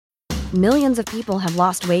Millions of people have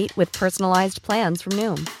lost weight with personalized plans from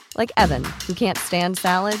Noom. Like Evan, who can't stand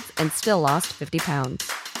salads and still lost 50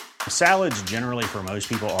 pounds. Salads generally for most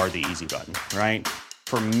people are the easy button, right?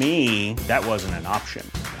 For me, that wasn't an option.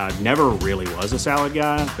 I never really was a salad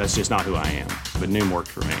guy. That's just not who I am. But Noom worked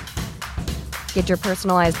for me. Get your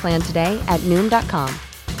personalized plan today at Noom.com.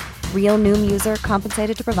 Real Noom user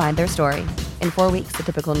compensated to provide their story. In 4 weeks, the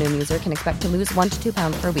typical Noom user can expect to lose 1 to 2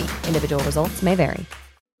 pounds per week. Individual results may vary.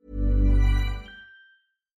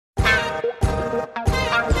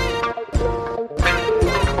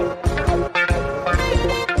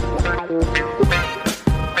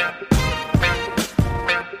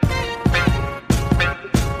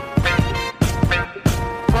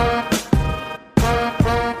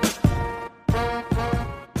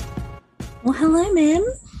 Well, hello, Mim.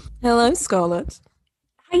 Hello, Scarlett.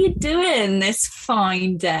 How you doing this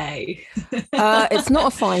fine day? It's not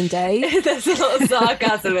a fine day. There's a lot of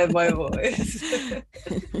sarcasm in my voice.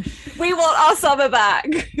 We want our summer back.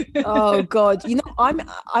 Oh God,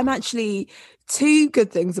 I'm actually, two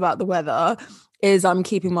good things about the weather is I'm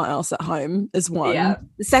keeping my ass at home as one. Yeah.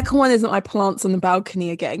 The second one is that my plants on the balcony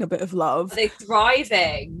are getting a bit of love. Are they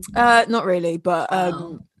thriving? Not really, but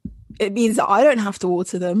it means that I don't have to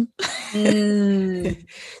water them.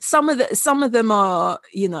 Some of them are,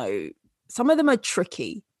 some of them are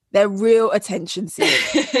tricky. They're real attention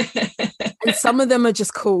seekers. And some of them are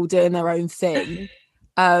just cool doing their own thing.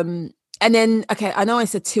 And then, okay, I know I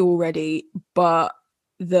said two already, but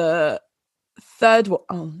the third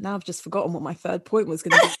one, now I've just forgotten what my third point was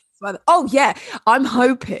going to be. Oh yeah, I'm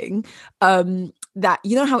hoping that,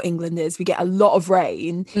 you know how England is, we get a lot of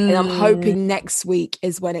rain, and I'm hoping next week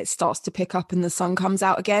is when it starts to pick up and the sun comes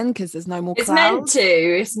out again, because there's no more clouds.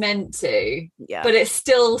 It's meant to, yeah, but it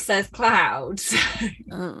still says clouds.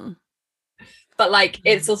 But like,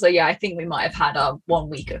 it's also, I think we might have had our 1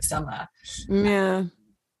 week of summer.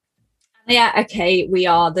 Yeah, okay, we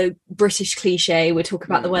are the British cliche, we're talking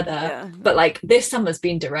about the weather, but like this summer's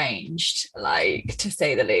been deranged, like, to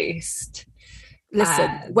say the least.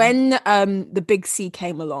 Listen, when the big sea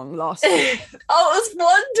came along last week, it was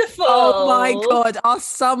wonderful. Oh my God, our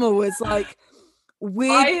summer was like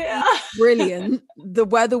weirdly brilliant. The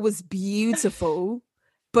weather was beautiful,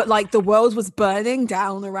 but like the world was burning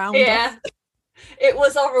down around us. It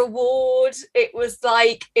was our reward. It was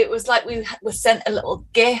like we were sent a little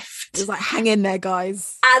gift. It was like, hang in there,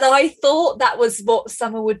 guys. And I thought that was what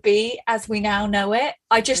summer would be as we now know it.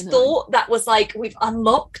 I just thought that was like, we've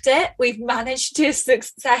unlocked it. We've managed to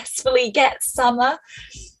successfully get summer.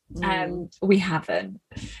 We haven't.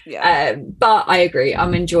 But I agree.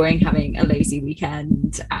 I'm enjoying having a lazy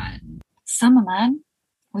weekend. And summer, man,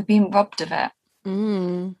 we've been robbed of it.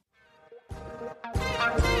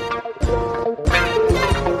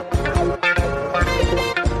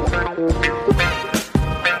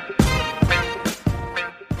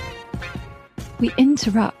 We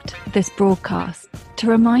interrupt this broadcast to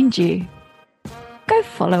remind you, go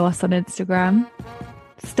follow us on Instagram,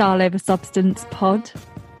 StarLoverSubstancePod.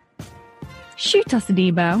 Shoot us an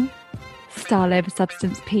email,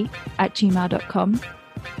 starloversubstancepete@gmail.com.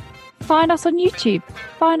 Find us on YouTube,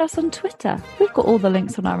 find us on Twitter. We've got all the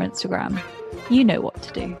links on our Instagram. You know what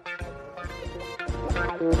to do.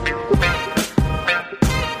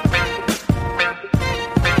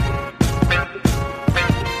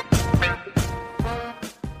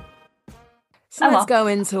 So let's go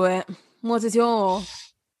into it. What is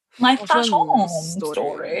my fashion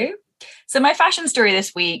story? So my fashion story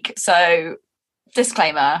this week. So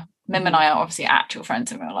disclaimer, Mim and I are obviously actual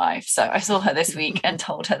friends in real life. So I saw her this week and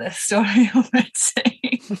told her this story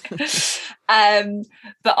already.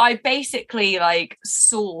 But I basically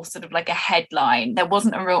saw sort of like a headline. There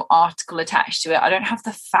wasn't a real article attached to it. I don't have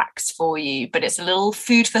the facts for you, but it's a little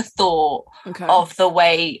food for thought of the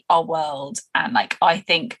way our world, and I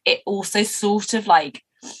think it also sort of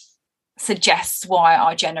suggests why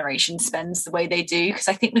our generation spends the way they do, because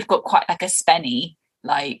I think we've got quite a spenny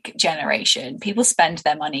generation. People spend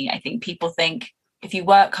their money. I think people think if you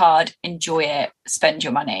work hard, enjoy it, spend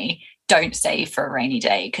your money, don't save for a rainy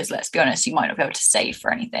day, because let's be honest, you might not be able to save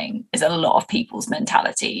for anything, is a lot of people's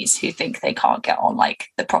mentalities who think they can't get on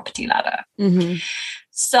the property ladder.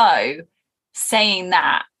 So saying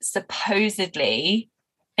that, supposedly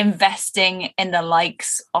investing in the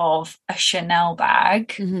likes of a Chanel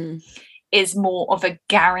bag is more of a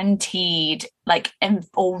guaranteed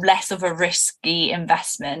or less of a risky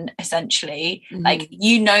investment, essentially.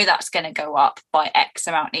 That's going to go up by X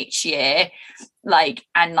amount each year, so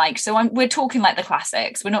we're talking the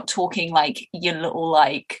classics. We're not talking your little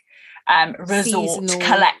resort seasonal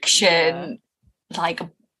collection,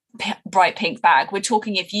 bright pink bag. We're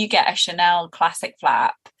talking if you get a Chanel classic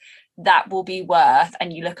flap, that will be worth,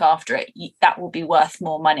 and you look after it, that will be worth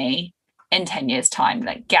more money in 10 years time,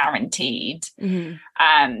 like guaranteed.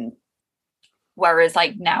 Whereas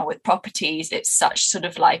like now with properties, it's such sort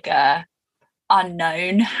of like a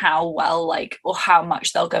unknown how well like or how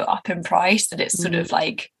much they'll go up in price, that it's sort of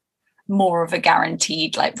like more of a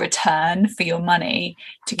guaranteed like return for your money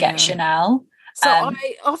to get Chanel. So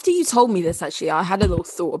after you told me this, actually, I had a little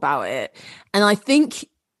thought about it, and I think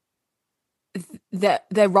that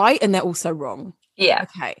they're right and they're also wrong. Yeah.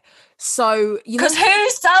 Okay. So because who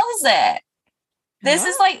sells it? This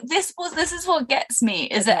is like this is what gets me,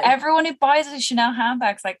 is that everyone who buys a Chanel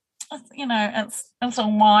handbag's like, you know, it's a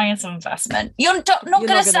wise investment. You're not going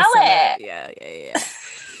to sell it. Yeah.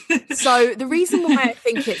 So the reason why I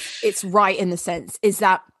think it's right in the sense is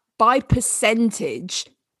that by percentage,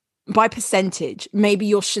 maybe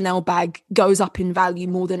your Chanel bag goes up in value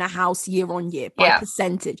more than a house year on year by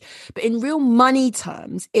percentage. But in real money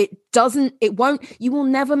terms, you will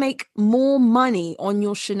never make more money on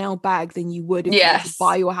your Chanel bag than you would if you were to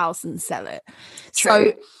buy your house and sell it. True.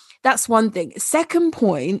 So that's one thing. Second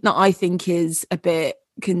point that I think is a bit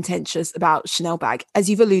contentious about Chanel bag, as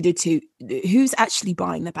you've alluded to, who's actually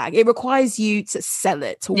buying the bag? It requires you to sell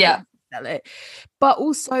it, to sell it, but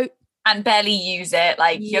also and barely use it.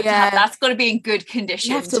 Like you have to have, that's got to be in good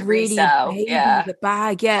condition. You have to really resell. The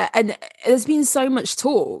bag, and there's been so much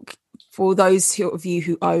talk for those of you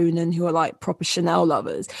who own and who are like proper Chanel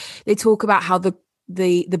lovers. They talk about how the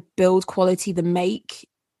build quality,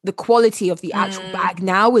 the quality of the actual bag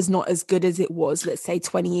now is not as good as it was, let's say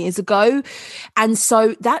 20 years ago. And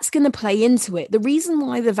so that's going to play into it. The reason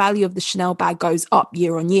why the value of the Chanel bag goes up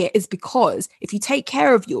year on year is because if you take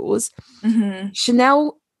care of yours,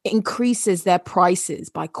 Chanel increases their prices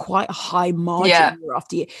by quite a high margin year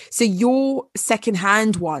after year. So your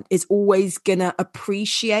secondhand one is always going to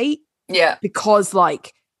appreciate because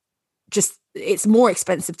like just it's more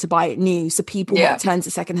expensive to buy it new, so people might turn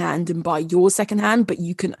to secondhand and buy your secondhand, but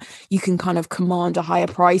you can kind of command a higher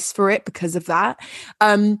price for it because of that.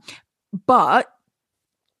 But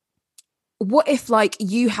what if like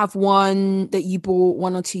you have one that you bought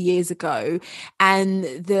 1 or 2 years ago and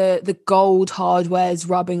the gold hardware is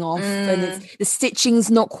rubbing off and the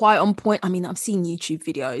stitching's not quite on point? I mean, I've seen YouTube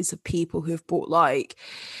videos of people who have bought like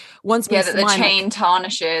that the chain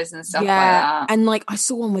tarnishes and stuff like that. And like I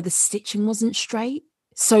saw one where the stitching wasn't straight.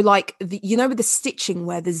 So like with the stitching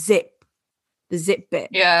where the zip bit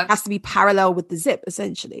has to be parallel with the zip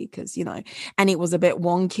essentially, because and it was a bit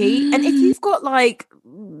wonky. And if you've got like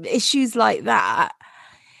issues like that,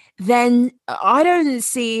 then I don't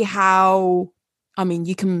see how. I mean,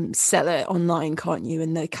 you can sell it online, can't you?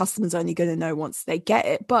 And the customer's only going to know once they get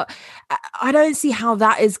it. But I don't see how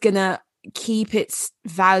that is going to keep its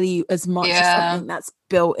value as much as something that's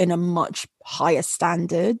built in a much higher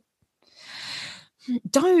standard.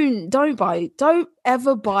 Don't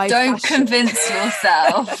ever buy. Don't fashion. Convince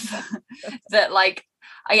yourself that like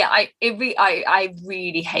I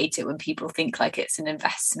really hate it when people think like it's an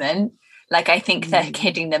investment. Like I think they're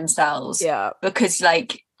kidding themselves. Because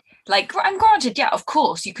like I'm granted, of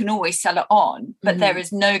course you can always sell it on, but there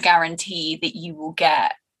is no guarantee that you will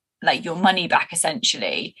get like your money back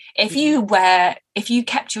essentially. If you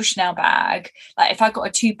kept your Chanel bag, like if I got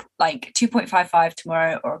a 2.55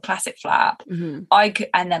 tomorrow or a classic flap, I could,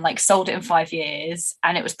 and then like sold it in 5 years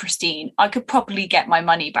and it was pristine, I could probably get my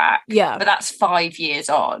money back. But that's 5 years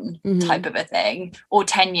on type of a thing, or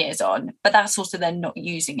 10 years on, but that's also then not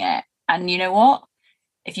using it. And you know what?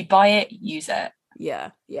 If you buy it, use it.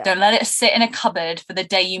 Don't let it sit in a cupboard for the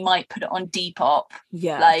day you might put it on Depop.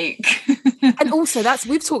 And also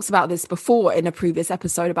we've talked about this before in a previous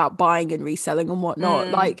episode about buying and reselling and whatnot.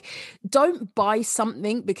 Like, don't buy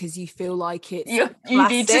something because you feel like it's you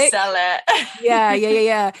need to sell it.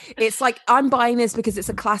 It's like, I'm buying this because it's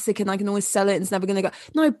a classic and I can always sell it and it's never going to go.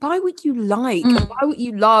 No, buy what you like, buy what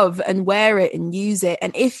you love and wear it and use it.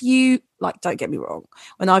 And if you like, don't get me wrong,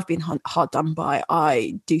 when I've been hard done by,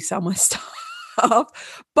 I do sell my stuff.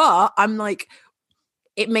 But I'm like,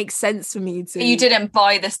 it makes sense for me to. You didn't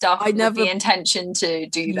buy the stuff with the intention to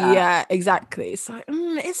do that. Yeah, exactly. It's like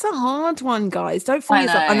it's a hard one, guys. Don't fool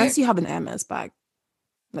yourself unless you have an Hermes bag.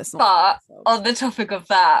 Let's not. But on the topic of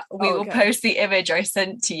that, we will post the image I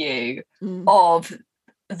sent to you of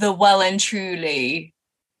the well and truly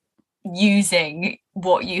using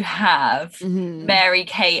what you have, Mary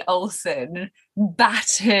Kate Olsen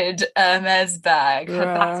battered Hermes bag, her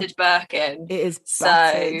battered Birkin. It is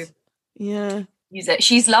battered. use it.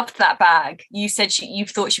 She's loved that bag. You said you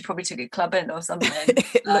thought she probably took it clubbing or something.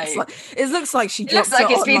 It looks like she dropped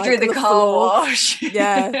it's been through the car wash.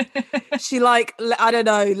 Yeah. She I don't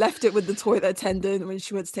know, left it with the toilet attendant when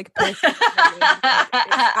she went to take a piss.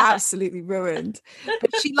 It's absolutely ruined.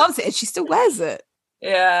 But she loves it and she still wears it.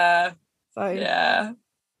 Yeah. So yeah.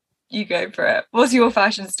 You go for it. What's your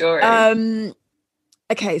fashion story?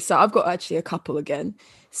 Okay, so I've got actually a couple again.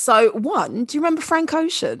 So one, do you remember Frank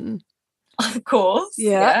Ocean? Of course.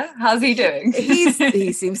 Yeah. How's he doing?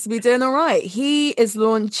 He seems to be doing all right. He is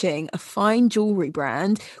launching a fine jewelry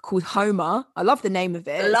brand called Homer. I love the name of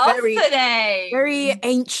it. Love the name. Very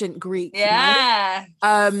ancient Greek. Yeah.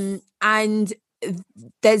 And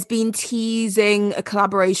there's been teasing a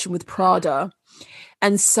collaboration with Prada.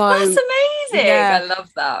 And so that's amazing. Yeah, I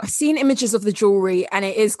love that. I've seen images of the jewelry and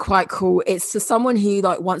it is quite cool. It's to someone who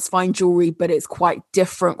wants fine jewelry, but it's quite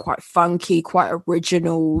different, quite funky, quite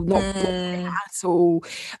original, not boring at all.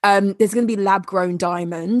 There's going to be lab grown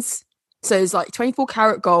diamonds. So it's 24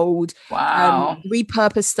 karat gold,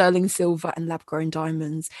 repurposed sterling silver and lab grown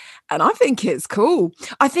diamonds. And I think it's cool.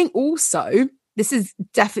 I think also this is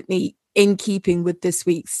definitely in keeping with this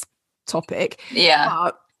week's topic. Yeah.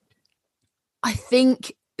 But I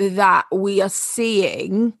think that we are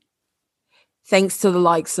seeing, thanks to the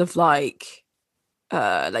likes of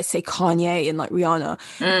let's say Kanye and Rihanna,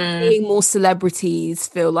 seeing more celebrities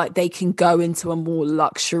feel like they can go into a more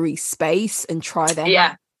luxury space and try their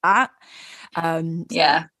hand at that.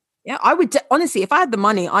 Yeah, I would honestly, if I had the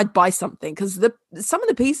money, I'd buy something because some of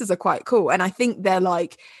the pieces are quite cool, and I think they're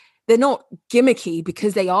not gimmicky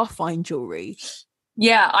because they are fine jewelry.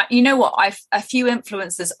 Yeah, you know what? A few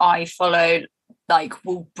influencers I follow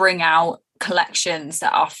will bring out collections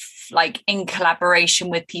that are in collaboration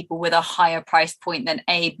with people with a higher price point than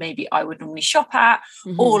maybe I would normally shop at,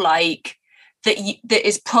 or that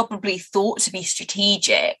is probably thought to be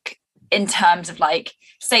strategic in terms of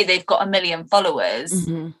say they've got 1 million followers.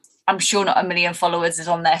 I'm sure not 1 million followers is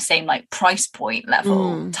on their same price point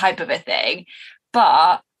level type of a thing,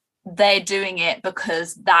 but they're doing it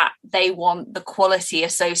because that they want the quality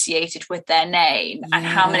associated with their name. And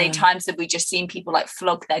how many times have we just seen people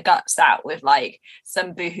flog their guts out with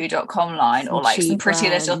some boohoo.com line or some pretty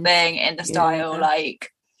brands. little thing in the style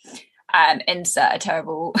insert a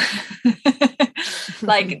terrible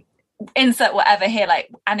insert whatever here,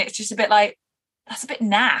 and it's just a bit that's a bit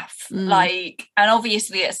naff. And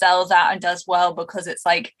obviously it sells out and does well because it's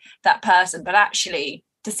that person, but actually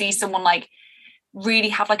to see someone really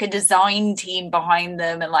have a design team behind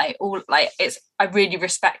them and I really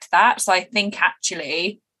respect that. So I think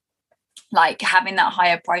actually having that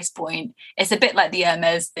higher price point, it's a bit like the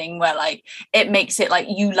Hermes thing where it makes it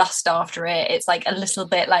you lust after it. It's a little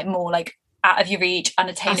bit more out of your reach,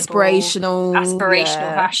 unattainable,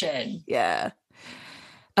 aspirational fashion.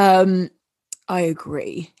 I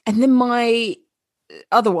agree. And then my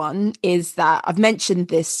other one is that I've mentioned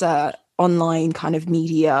this online kind of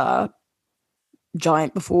media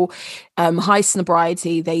giant before, High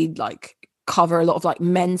Sobriety. They cover a lot of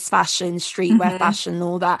men's fashion, streetwear fashion and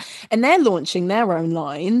all that, and they're launching their own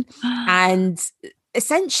line. And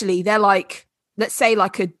essentially they're let's say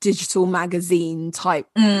a digital magazine type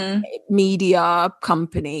media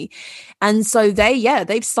company. And so they've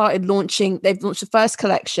launched the first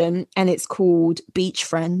collection and it's called Beach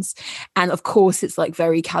Friends. And of course it's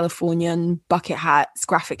very Californian, bucket hats,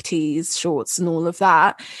 graphic tees, shorts and all of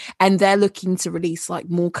that. And they're looking to release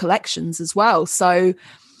more collections as well. So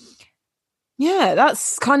yeah,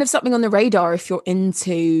 that's kind of something on the radar if you're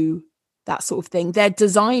into that sort of thing. Their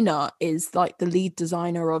designer is the lead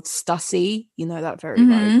designer of Stussy, that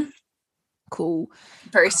very cool,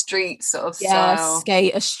 very street sort of style,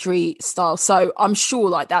 skater street style. So I'm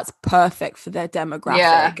sure that's perfect for their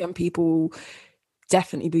demographic, and people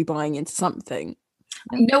definitely be buying into something.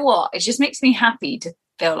 You know what? It just makes me happy to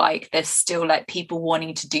feel there's still people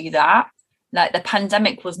wanting to do that. The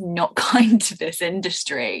pandemic was not kind to this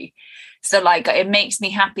industry. So it makes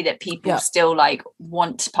me happy that people still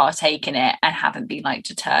want to partake in it and haven't been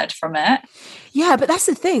deterred from it. Yeah, but that's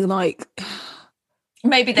the thing.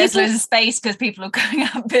 Maybe there's loads of space because people are going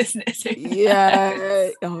out of business.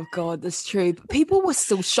 Yeah. Oh God, that's true. But people were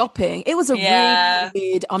still shopping. It was a really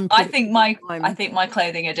weird. I think my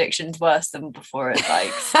clothing addiction's worse than before. It's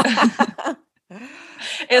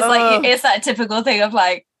it's that typical thing of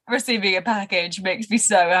receiving a package makes me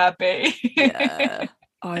so happy. Yeah.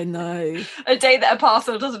 I know. A day that a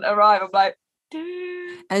parcel doesn't arrive, I'm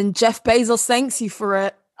dude. And Jeff Bezos thanks you for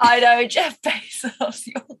it. I know, Jeff Bezos,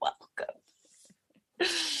 you're welcome.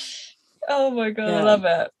 Oh my God, I love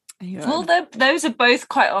it. Yeah. Well, those are both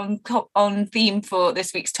quite on theme for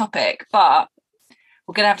this week's topic, but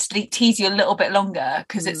we're going to have to tease you a little bit longer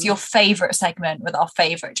because it's your favourite segment with our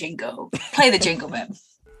favourite jingle. Play the jingle, Mim.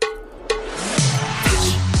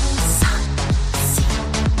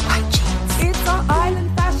 It's our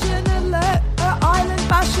island fashion alert. Our island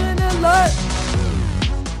fashion alert.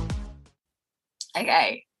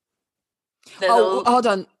 Okay. Hold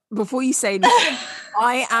on. Before you say anything,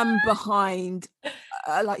 I am behind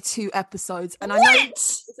like 2 episodes, and I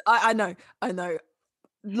know.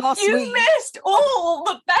 Last you week missed all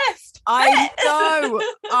the best. I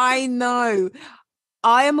know.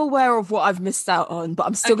 I am aware of what I've missed out on, but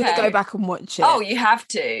I'm still going to go back and watch it. Oh, you have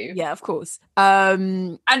to. Yeah, of course.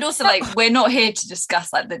 And also, like, we're not here to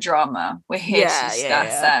discuss like the drama. We're here to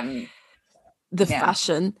discuss the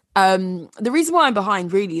fashion. The reason why I'm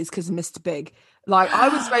behind really is because of Mr. Big. Like, I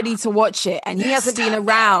was ready to watch it, and he hasn't been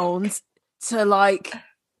around to, like,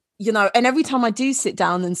 you know. And every time I do sit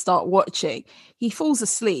down and start watching, he falls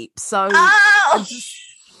asleep. So,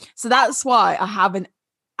 so that's why I haven't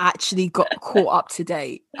actually got caught up to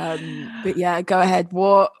date. But yeah, go ahead.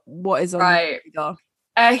 What is on your radar?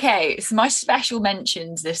 Okay, so my special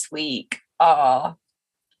mentions this week are,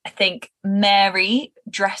 I think, Mary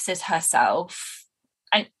dresses herself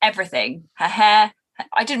and everything. Her hair.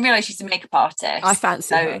 I didn't realize she's a makeup artist. I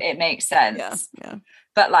fancy her. It makes sense. Yeah.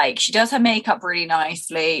 But like, she does her makeup really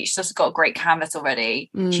nicely. She's also got a great canvas already.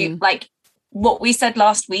 She, like, what we said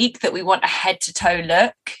last week, that we want a head to toe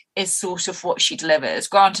look, is sort of what she delivers.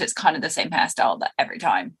 Granted, it's kind of the same hairstyle that every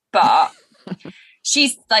time, but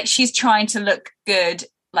she's trying to look good,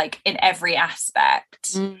 like, in every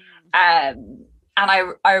aspect. And I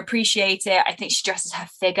appreciate it. I think she dresses her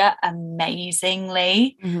figure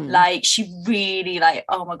amazingly. Like, she really, like,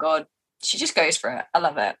 oh my God, she just goes for it. I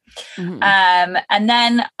love it. And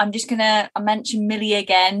then I'm just gonna mention Millie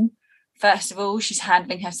again. First of all, she's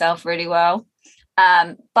handling herself really well.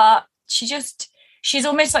 But she's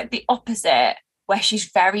almost like the opposite, where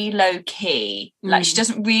she's very low key. Like, she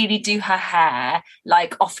doesn't really do her hair.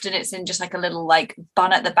 Like, often it's in just like a little like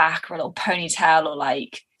bun at the back or a little ponytail, or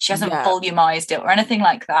like she hasn't volumized it or anything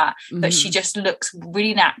like that. But she just looks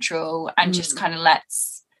really natural and just kind of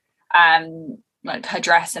lets like her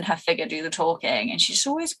dress and her figure do the talking, and she just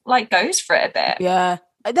always like goes for it a bit. Yeah,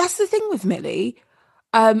 that's the thing with Millie.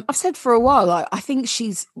 I've said for a while, like, I think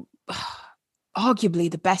she's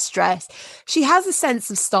arguably the best dressed. She has a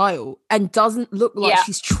sense of style and doesn't look like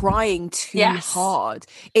she's trying too hard.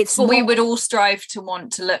 It's what we would all strive to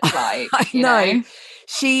want to look like. I know.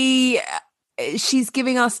 She's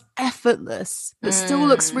giving us effortless, but still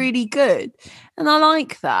looks really good, and I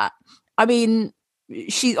like that. I mean,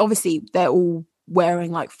 she obviously, they're all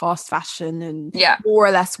wearing like fast fashion and more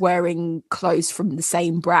or less wearing clothes from the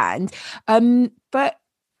same brand, but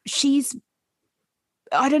she's,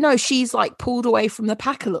 I don't know, she's like pulled away from the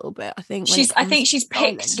pack a little bit. I think she's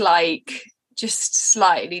picked like just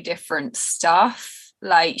slightly different stuff.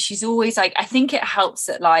 Like, she's always like, I think it helps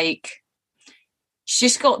that like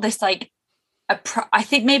she's got this like I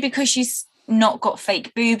think maybe because she's not got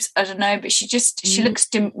fake boobs, I don't know, but she looks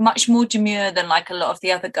much more demure than like a lot of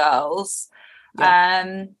the other girls. But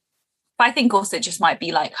I think also it just might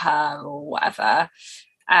be like her or whatever.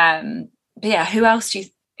 But yeah, who else have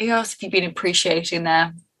you been appreciating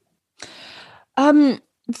there?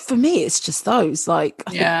 For me, it's just those. Like,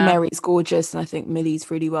 I think Mary's gorgeous, and I think Millie's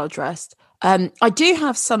really well dressed. I do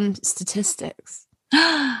have some statistics.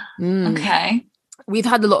 Okay. We've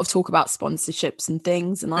had a lot of talk about sponsorships and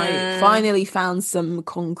things, and I finally found some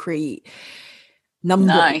concrete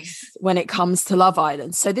numbers when it comes to Love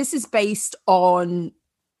Island. So this is based on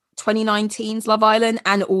 2019's Love Island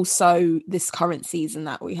and also this current season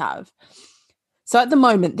that we have. So at the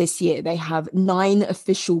moment this year, they have 9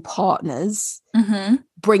 official partners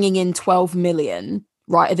bringing in 12 million.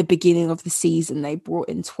 Right at the beginning of the season, they brought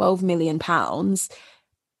in 12 million pounds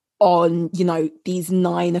on, you know, these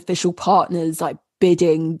 9 official partners like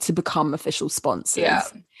bidding to become official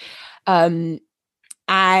sponsors. And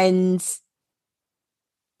a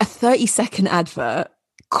 30-second advert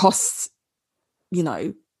costs, you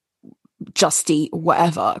know, Just Eat or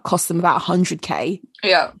whatever, costs them about 100k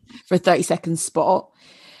for a 30-second spot.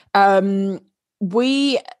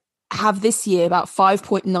 We have this year about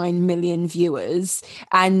 5.9 million viewers,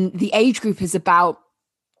 and the age group is about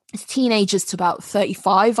teenagers to about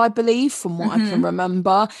 35, I believe, from what I can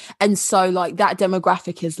remember. And so like that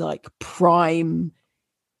demographic is like prime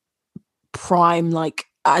like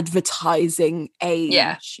advertising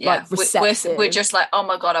age, like receptive. We're just like, oh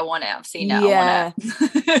my God, I want it, I've seen it, I want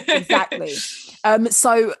it. Exactly.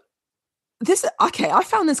 So this, okay, I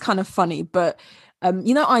found this kind of funny, but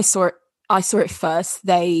you know, I I Saw It First,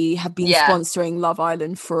 they have been sponsoring Love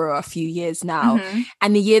Island for a few years now.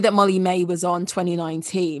 And the year that Molly May was on,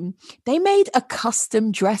 2019, they made a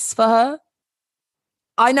custom dress for her.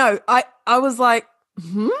 I know. I was like,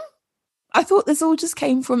 I thought this all just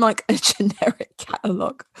came from like a generic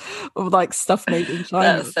catalogue of like stuff made in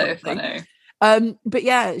China. That's so funny. But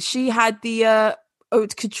yeah, she had the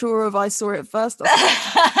haute couture of I Saw It First.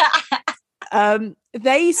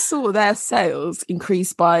 They saw their sales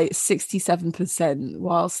increase by 67%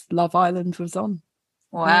 whilst Love Island was on.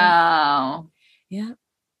 Wow. Yeah.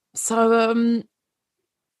 So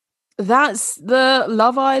that's the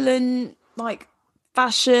Love Island like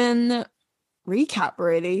fashion recap,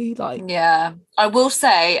 really. Like, yeah, I will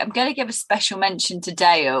say I'm going to give a special mention to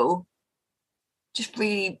Dale. Just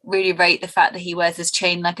really, really rate the fact that he wears his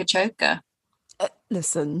chain like a choker.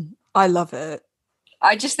 Listen, I love it.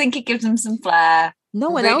 I just think it gives him some flair. No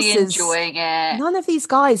one really else is enjoying it. None of these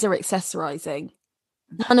guys are accessorizing.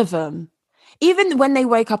 None of them. Even when they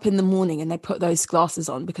wake up in the morning and they put those glasses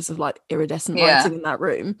on because of like iridescent lighting in that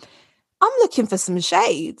room, I'm looking for some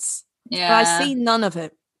shades. Yeah, but I see none of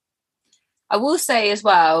it. I will say as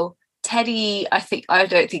well, Teddy, I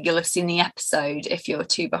don't think you'll have seen the episode if you're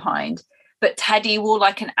too behind, but Teddy wore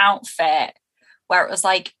like an outfit where it was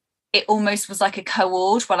like, it almost was like a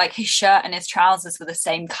co-ord where like his shirt and his trousers were the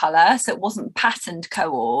same colour. So it wasn't patterned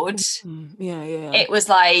co-ord. Yeah. It was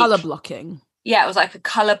like colour blocking. Yeah, it was like a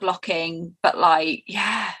colour blocking, but like,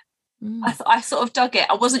 I sort of dug it.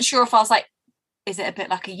 I wasn't sure if I was like, is it a bit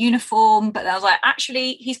like a uniform? But then I was like,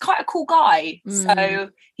 actually, he's quite a cool guy. So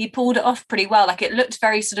he pulled it off pretty well. Like it looked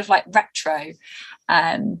very sort of like retro.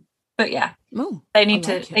 But yeah, they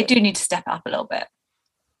do need to step up a little bit.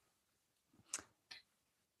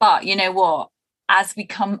 But you know what? As we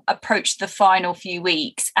approach the final few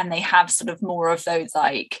weeks and they have sort of more of those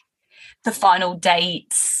like the final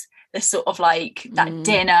dates, the sort of like that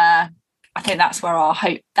dinner, I think that's where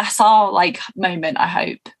that's our like moment, I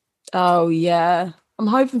hope. Oh yeah. I'm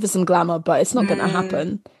hoping for some glamour, but it's not going to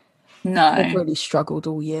happen. No. I've really struggled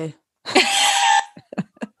all year.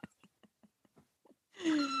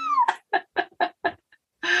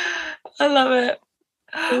 I love it.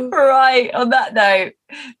 Right, on that note,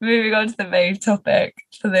 moving on to the main topic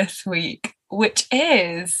for this week, which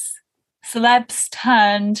is celebs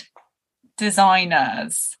turned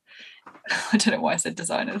designers. I don't know why I said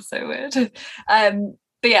designers, so weird.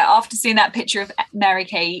 But yeah, after seeing that picture of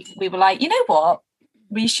Mary-Kate, we were like, you know what?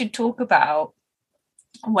 We should talk about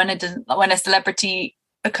when a celebrity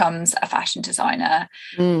becomes a fashion designer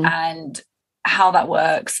and how that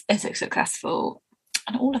works, is it successful,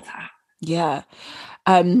 and all of that. Yeah.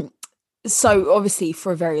 So obviously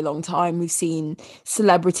for a very long time we've seen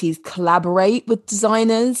celebrities collaborate with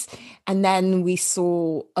designers, and then we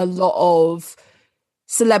saw a lot of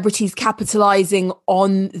celebrities capitalizing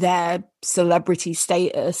on their celebrity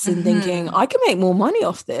status and thinking, I can make more money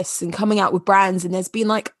off this, and coming out with brands, and there's been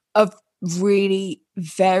like a really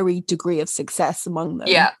varied degree of success among them.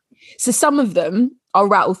 Yeah. So some of them, I'll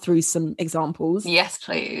rattle through some examples. Yes,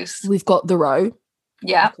 please. We've got The Row.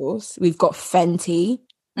 Yeah. Of course. We've got Fenty.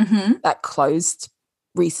 That closed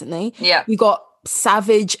recently. Yeah. We've got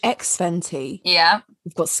Savage X Fenty. Yeah.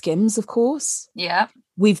 We've got Skims, of course. Yeah.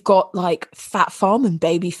 We've got like Fat Farm and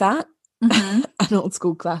Baby Fat, an old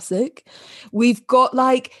school classic. We've got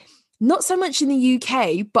like, not so much in the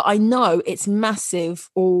UK, but I know it's massive,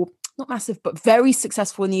 or not massive, but very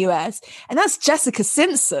successful in the US. And that's Jessica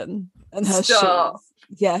Simpson and her shoes.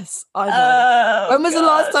 Yes, I know. When was the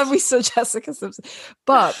last time we saw Jessica Simpson?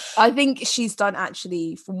 But I think she's done,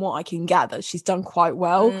 actually, from what I can gather, she's done quite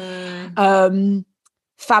well.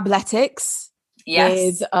 Fabletics.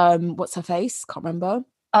 Yes. With what's her face? Can't remember.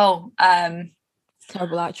 Oh,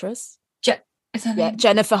 terrible actress. Is her name?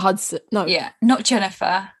 Jennifer Hudson. No. Yeah, not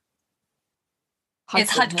Jennifer.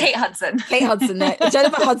 Hudson, it's Kate Hudson. Kate Hudson.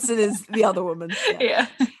 Jennifer Hudson is the other woman. Yeah.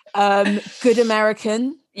 Good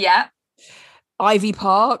American. Yeah. Ivy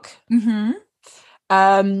Park.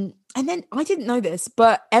 And then I didn't know this,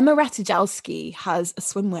 but Emma Ratajkowski has a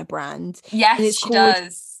swimwear brand. Yes, she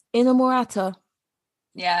does. Inamorata.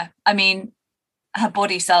 Yeah, I mean, her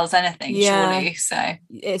body sells anything, surely. So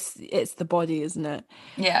it's the body, isn't it?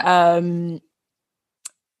 Yeah.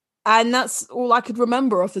 And that's all I could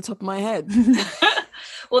remember off the top of my head.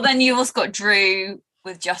 Well, then you've also got Drew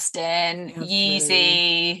with Justin,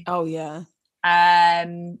 Yeezy. Oh yeah.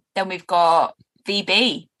 Then we've got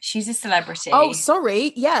VB. She's a celebrity. Oh,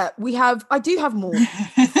 sorry. Yeah, I do have more.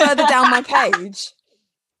 Further down my page,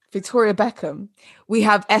 Victoria Beckham. We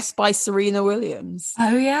have S by Serena Williams.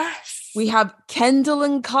 Oh, yes. We have Kendall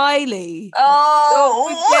and Kylie. Oh,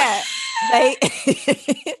 don't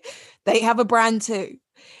forget, They have a brand too.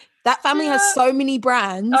 That family has so many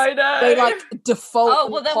brands. I know. They like default. Oh,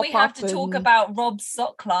 well, then we have to talk about Rob's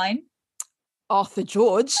sock line. Arthur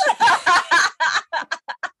George.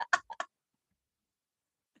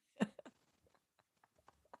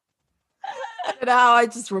 Now I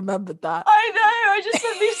just remembered that. I know. I just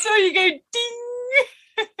suddenly saw you go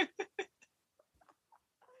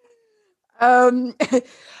ding.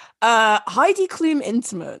 Heidi Klum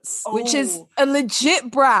Intimates, which is a legit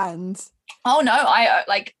brand. Oh no, I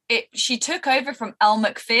like it. She took over from Elle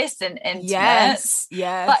Macpherson Intimates.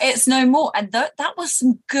 Yes. But it's no more. And that was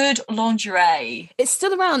some good lingerie. It's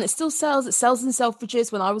still around. It still sells. It sells in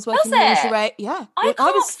Selfridges. When I was working in lingerie. Yeah. I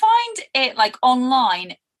can't find it like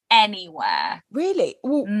online anywhere. Really?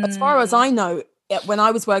 Well, as far as I know, when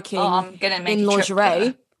I was working in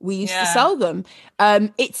lingerie, we used to sell them.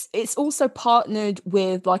 It's also partnered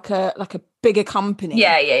with like a bigger company.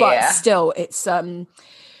 Yeah. But still, it's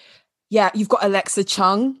you've got Alexa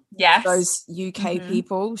Chung. Yes. Those UK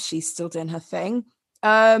people. She's still doing her thing.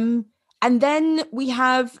 And then we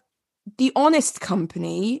have The Honest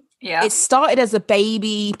Company. Yeah. It started as a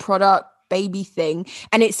baby thing,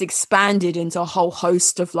 and it's expanded into a whole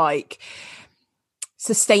host of like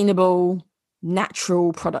sustainable,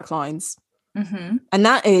 natural product lines. Mm-hmm. And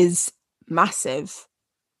that is massive.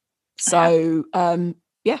 So,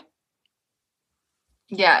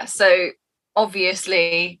 Yeah. So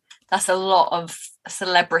obviously that's a lot of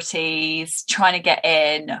celebrities trying to get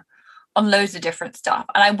in on loads of different stuff.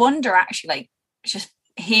 And I wonder actually, like, just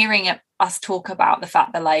hearing us talk about the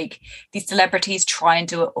fact that like these celebrities try and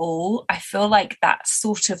do it all, I feel like that's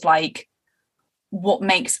sort of like what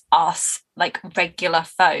makes us like regular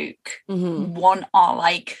folk want our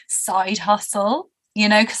like side hustle, you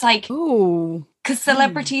know, because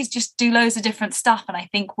celebrities just do loads of different stuff, and I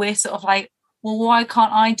think we're sort of like, well, why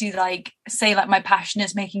can't I do like, say like my passion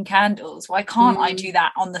is making candles, why can't I do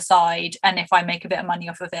that on the side, and if I make a bit of money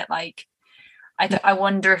off of it, like I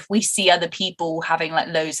wonder if we see other people having like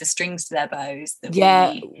loads of strings to their bows that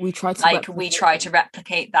we try to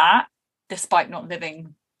replicate that despite not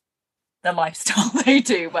living the lifestyle they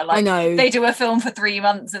do, where like they do a film for 3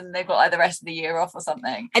 months and they've got like the rest of the year off or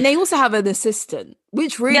something. And they also have an assistant,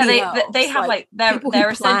 which really helps. They have like they're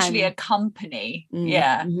essentially a company.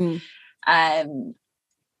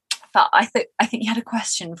 But I think you had a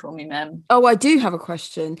question for me, Mem. Oh, I do have a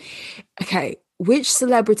question. Okay, which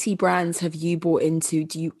celebrity brands have you bought into?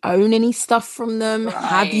 Do you own any stuff from them? Right.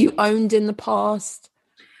 Have you owned in the past?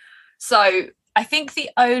 So I think the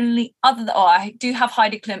only I do have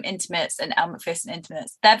Heidi Klum Intimates and Elle Macpherson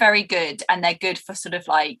Intimates. They're very good, and they're good for sort of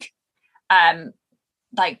like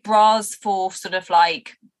bras for sort of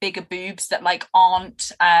like bigger boobs that like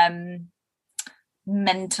aren't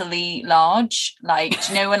mentally large. Like,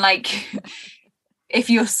 do you know when like if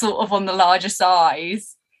you're sort of on the larger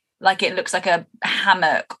size, like it looks like a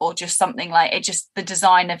hammock or just something, like it just, the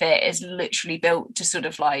design of it is literally built to sort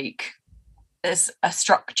of like as a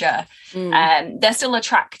structure. They're still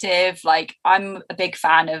attractive. Like I'm a big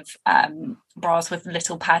fan of bras with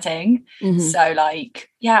little padding. So like,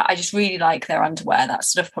 yeah, I just really like their underwear.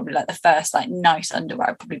 That's sort of probably like the first like nice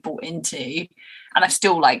underwear I probably bought into, and I've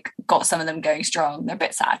still like got some of them going strong. They're a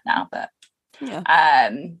bit sad now, but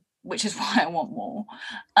which is why I want more.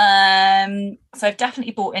 So I've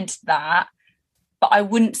definitely bought into that. But I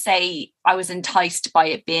wouldn't say I was enticed by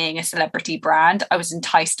it being a celebrity brand. I was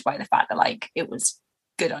enticed by the fact that like it was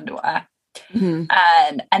good underwear.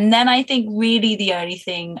 And then I think really the only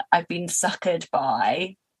thing I've been suckered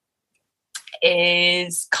by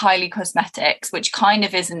is Kylie Cosmetics, which kind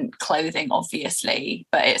of isn't clothing, obviously,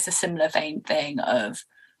 but it's a similar vein thing of.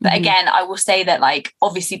 But again, I will say that like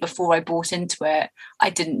obviously before I bought into it,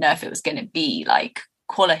 I didn't know if it was going to be like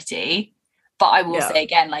quality. But I will say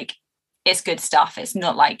again, like, it's good stuff. It's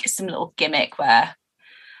not like some little gimmick where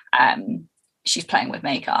she's playing with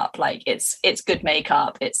makeup. Like it's good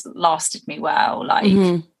makeup. It's lasted me well. Like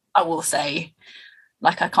I will say,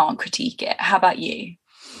 like I can't critique it. How about you?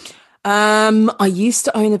 I used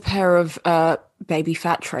to own a pair of baby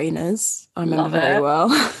fat trainers. I remember very well.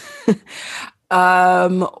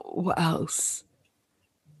 What else?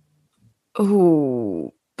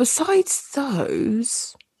 Oh, besides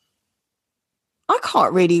those, I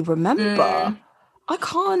can't really remember.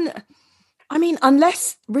 I mean,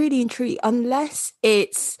 unless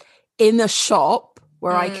it's in a shop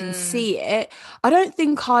where I can see it, I don't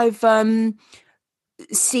think I've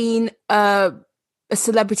seen a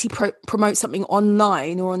celebrity promote something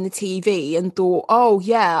online or on the TV and thought, oh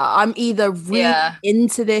yeah, I'm either really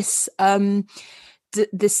into this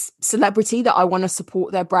this celebrity that I want to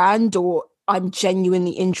support their brand, or I'm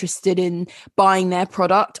genuinely interested in buying their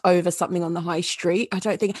product over something on the high street. I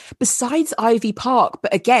don't think, besides Ivy Park,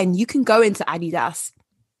 but again, you can go into Adidas,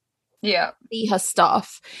 see her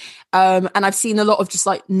stuff. And I've seen a lot of just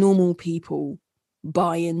like normal people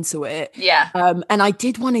buy into it. And I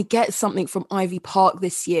did want to get something from Ivy Park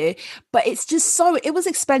this year, but it's just it was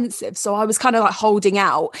expensive, so I was kind of like holding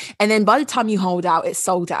out, and then by the time you hold out, it's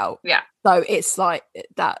sold out. So it's like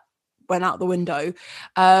that went out the window.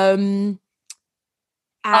 Are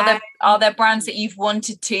there brands that you've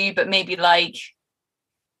wanted to, but maybe like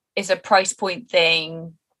it's a price point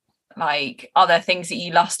thing? Like, are there things that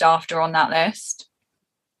you lust after on that list?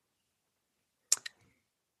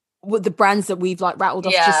 With the brands that we've like rattled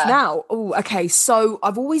off just now. Oh, okay. So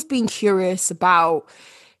I've always been curious about,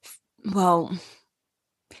 well,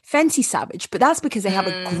 Fenty Savage, but that's because they have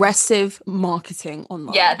aggressive marketing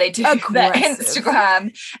online. Yeah, they do. Their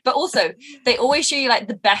Instagram, but also they always show you like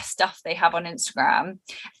the best stuff they have on Instagram,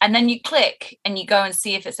 and then you click and you go and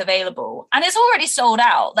see if it's available, and it's already sold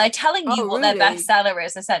out. They're telling you what their best seller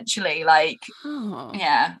is, essentially. Like,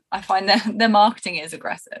 I find their marketing is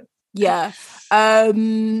aggressive. Yeah.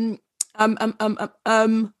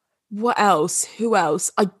 What else? Who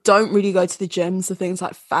else? I don't really go to the gym, so things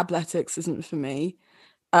like Fabletics isn't for me.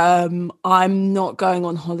 I'm not going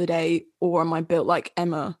on holiday, or am I built like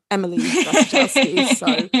Emily Ratajkowski?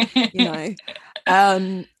 So, you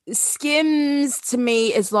know, Skims to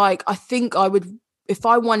me is like, I think I would, if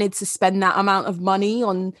I wanted to spend that amount of money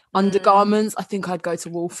on undergarments, I think I'd go to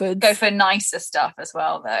Wolford. Go for nicer stuff as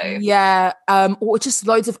well, though. Yeah, or just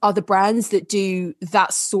loads of other brands that do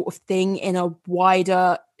that sort of thing in a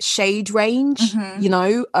wider shade range. You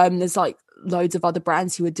know, there's like loads of other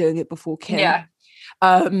brands who were doing it before Kim. Yeah.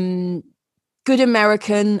 Good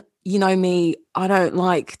American, you know me, I don't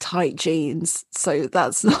like tight jeans, so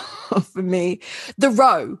that's not for me. The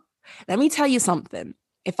Row, let me tell you something.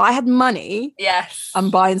 If I had money, I'm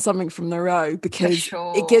buying something from the Row, because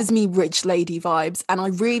it gives me rich lady vibes, and I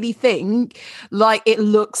really think like it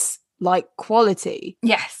looks like quality.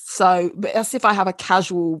 Yes. So, but that's if I have a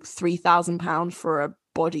casual £3,000 for a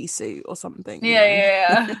bodysuit or something.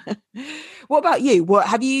 Yeah. What about you? What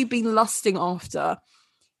have you been lusting after?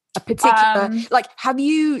 A particular, like, have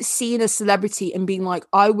you seen a celebrity and been like,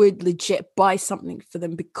 I would legit buy something for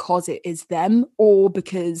them because it is them, or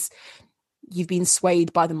because you've been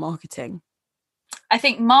swayed by the marketing? I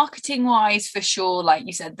think marketing wise, for sure, like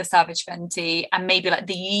you said, the Savage Fenty, and maybe like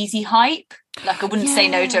the Yeezy hype. Like, I wouldn't say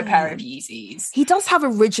no to a pair of Yeezys. He does have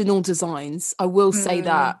original designs, I will say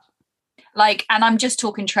that. Like, and I'm just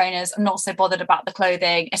talking trainers. I'm not so bothered about the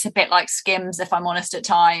clothing. It's a bit like Skims, if I'm honest, at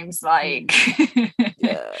times. Like,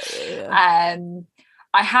 I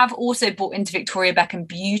have also bought into Victoria Beckham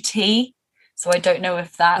Beauty, so I don't know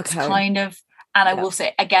if that's kind of. And I will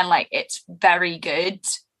say again, like, it's very good,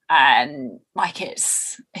 and like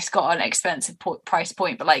it's got an expensive price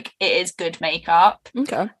point, but like it is good makeup.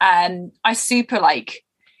 I super like.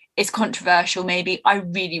 It's controversial, maybe. I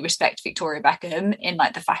really respect Victoria Beckham in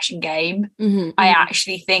like the fashion game. I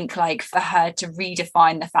actually think like for her to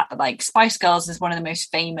redefine the fact that like Spice Girls is one of the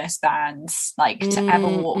most famous bands like to ever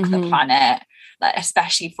walk the planet, like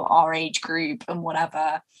especially for our age group and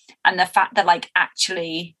whatever. And the fact that like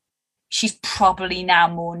actually she's probably now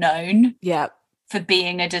more known for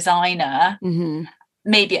being a designer.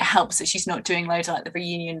 Maybe it helps that she's not doing loads of like the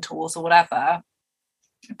reunion tours or whatever.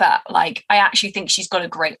 But like, I actually think she's got a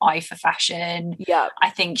great eye for fashion.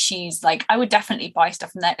 I think she's like, I would definitely buy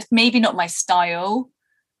stuff from there. It's maybe not my style,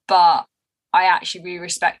 but I actually really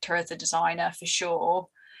respect her as a designer for sure.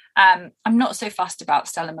 I'm not so fussed about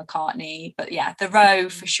Stella McCartney, but yeah, the Row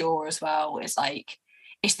for sure as well is like,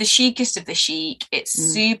 it's the chicest of the chic. It's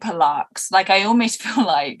super luxe. Like, I almost feel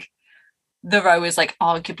like the Row is like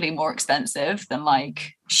arguably more expensive than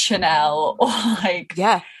like Chanel or like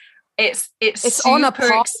it's super on a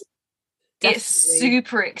par. It's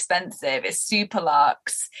super expensive. It's super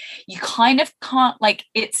luxe. You kind of can't, like,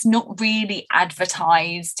 it's not really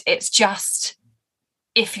advertised. It's just,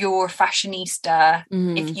 if you're a fashionista,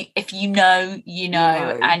 if you know,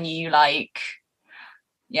 and you like,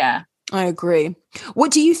 I agree. What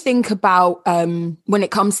do you think about when it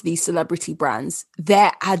comes to these celebrity brands,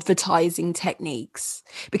 their advertising techniques?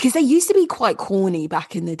 Because they used to be quite corny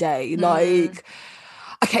back in the day. Like,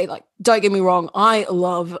 okay, like, don't get me wrong, I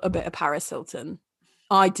love a bit of Paris Hilton.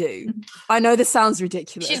 I do. I know this sounds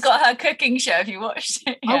ridiculous. She's got her cooking show, if you watched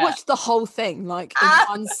it. I watched the whole thing, like, in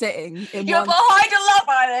one sitting. You're behind a Love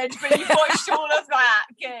Island, but you watched all of that.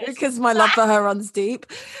 Good. Because my love for her runs deep.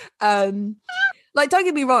 Like, don't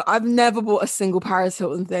get me wrong, I've never bought a single Paris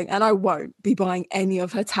Hilton thing, and I won't be buying any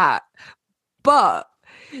of her tat. But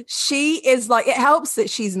She is like, it helps that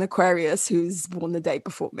she's an Aquarius who's born the day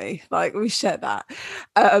before me. Like, we share that.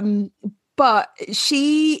 But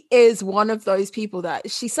she is one of those people that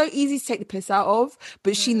she's so easy to take the piss out of,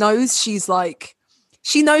 but she knows she's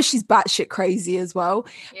batshit crazy as well.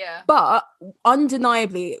 Yeah. But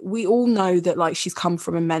undeniably, we all know that like she's come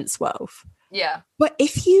from immense wealth. Yeah. But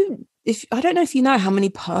if I don't know if you know how many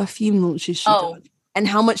perfume launches she does and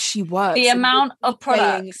how much she works. The amount of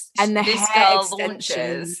products and the this hair girl extensions.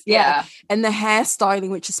 launches. Yeah. And the hairstyling,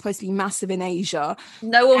 which is supposed to be massive in Asia.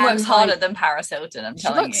 No one works harder than Paris Hilton, I'm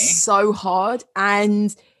telling you. She works so hard.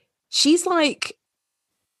 And she's like,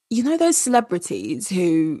 you know, those celebrities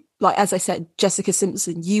who, like, as I said, Jessica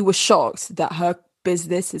Simpson, you were shocked that her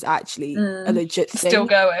business is actually a legit thing. Still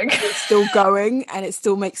going. It's still going and it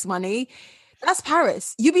still makes money. That's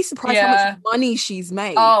Paris. You'd be surprised how much money she's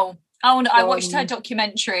made. Oh, no, I watched her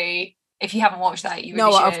documentary. If you haven't watched that, you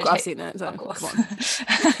really should. I've seen it. So, of course.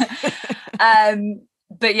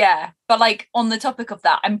 But like on the topic of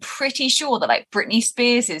that, I'm pretty sure that like Britney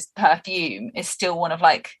Spears's perfume is still one of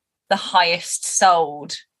like the highest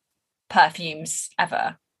sold perfumes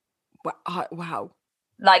ever. Wow.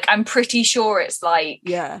 Like I'm pretty sure it's like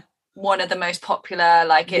one of the most popular.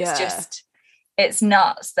 Like it's just, it's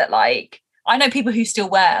nuts that like I know people who still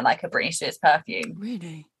wear like a Britney Spears perfume.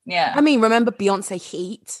 Really? Yeah. I mean, remember Beyonce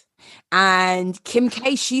Heat and Kim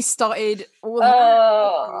K? She started all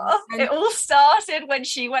it all started when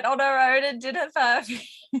she went on her own and did her perfume.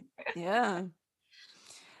 Yeah.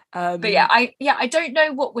 But I don't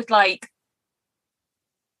know what would like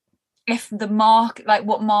if the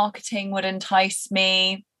what marketing would entice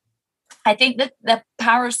me. I think that the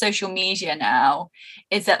power of social media now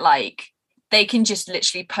is that like they can just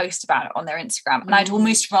literally post about it on their Instagram. And I'd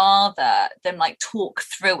almost rather them like talk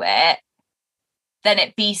through it than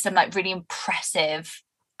it be some like really impressive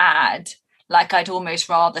ad. Like I'd almost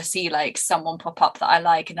rather see like someone pop up that I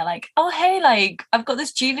like and they're like, oh, hey, like I've got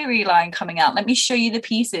this jewelry line coming out. Let me show you the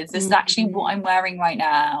pieces. This is actually what I'm wearing right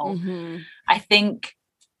now. I think,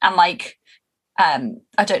 and like, I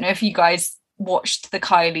don't know if you guys watched the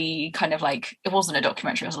Kylie kind of like, it wasn't a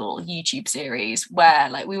documentary, it was a little YouTube series where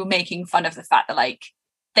like we were making fun of the fact that like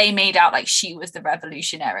they made out like she was the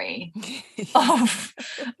revolutionary of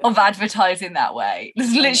advertising that way.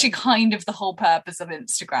 It's literally kind of the whole purpose of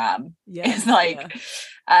Instagram. It's like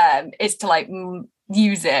is to like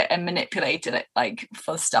use it and manipulate it like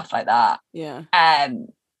for stuff like that.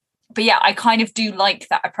 But yeah, I kind of do like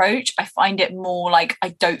that approach. I find it more like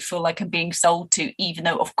I don't feel like I'm being sold to, even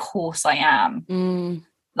though of course I am.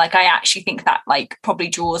 Like I actually think that like probably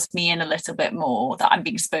draws me in a little bit more, that I'm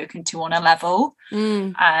being spoken to on a level.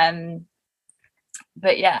 But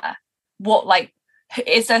yeah, what like,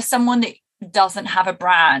 is there someone that doesn't have a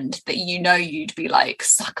brand that you know you'd be like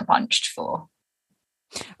sucker punched for?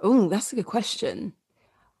 Oh, that's a good question.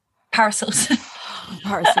 Paris Hilton.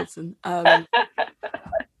 Paris Hilton.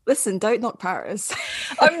 Listen, don't knock Paris.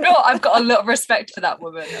 I'm not. I've got a lot of respect for that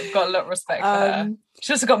woman. I've got a lot of respect for her. She's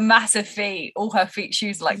also got massive feet. All her feet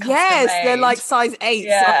shoes are like custom made. They're like size 8.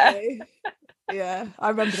 Yeah. Yeah, I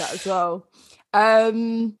remember that as well.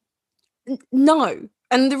 No.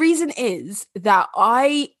 And the reason is that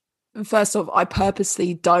first off, I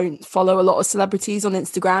purposely don't follow a lot of celebrities on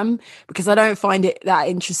Instagram because I don't find it that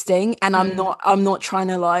interesting. And I'm not trying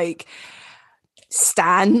to like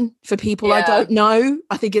stan for people I don't know.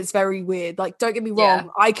 I think it's very weird. Like, don't get me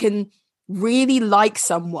wrong, I can really like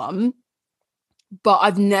someone, but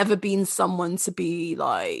I've never been someone to be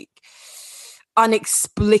like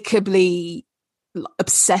inexplicably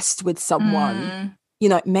obsessed with someone. You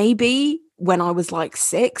know, maybe when I was like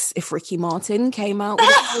 6, if Ricky Martin came out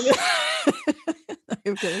with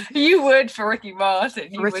you would for Ricky Martin.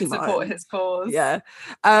 You Ricky would support his cause. Yeah.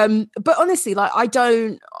 But honestly, like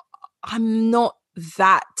I'm not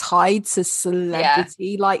that tied to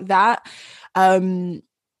celebrity like that. And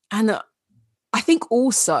I think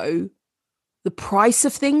also the price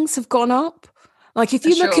of things have gone up. Like if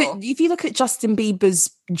you look at Justin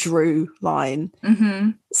Bieber's Drew line,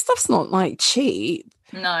 stuff's not like cheap.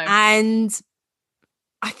 No. And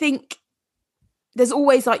I think there's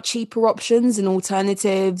always like cheaper options and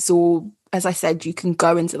alternatives, or as I said, you can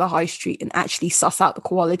go into the high street and actually suss out the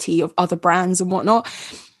quality of other brands and whatnot.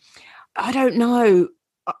 I don't know.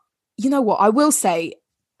 You know what? I will say,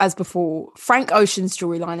 as before, Frank Ocean's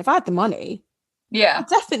jewelry line, if I had the money, I'd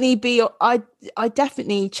definitely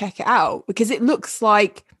check it out because it looks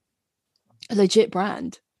like a legit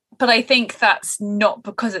brand. But I think that's not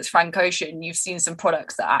because it's Frank Ocean. You've seen some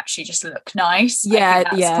products that actually just look nice. Yeah,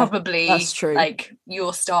 that's true. Like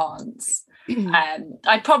your stance.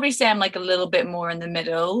 I'd probably say I'm like a little bit more in the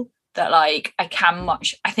middle. that like I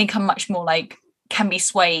think I'm much more like can be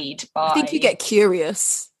swayed by. I think you get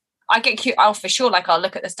curious. I get curious. I'll for sure, like, I'll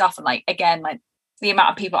look at the stuff and like, again, like the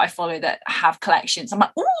amount of people I follow that have collections, I'm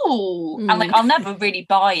like, ooh, and like I'll never really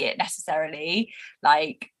buy it necessarily.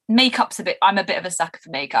 Like makeup's I'm a bit of a sucker for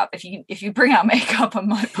makeup. If you bring out makeup, I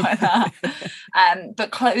might buy that.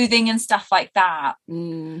 But clothing and stuff like that,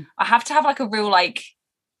 I have to have like a real, like,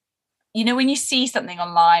 you know, when you see something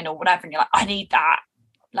online or whatever and you're like, I need that.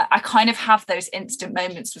 Like I kind of have those instant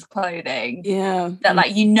moments with clothing. Yeah. That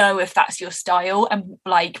like, you know, if that's your style, and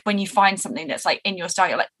like when you find something that's like in your style,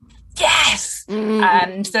 you're like, yes.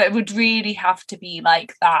 And so it would really have to be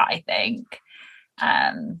like that, I think.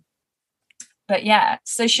 But yeah,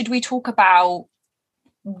 so should we talk about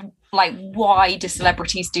like why do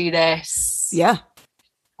celebrities do this? Yeah.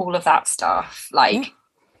 All of that stuff. Like,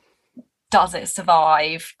 does it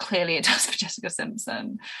survive? Clearly it does for Jessica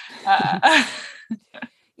Simpson.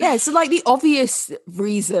 Yeah, so like the obvious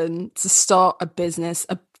reason to start a business,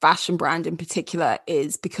 a fashion brand in particular,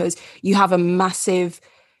 is because you have a massive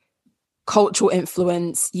cultural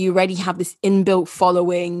influence. You already have this inbuilt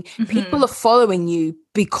following. People are following you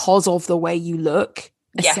because of the way you look,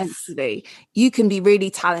 essentially. You can be really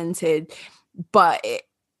talented, but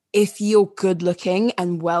if you're good looking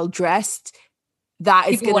and well dressed, that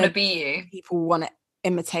is people want to be you. People want to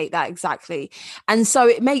imitate that, exactly. And so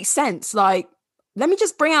it makes sense, like, let me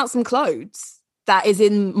just bring out some clothes that is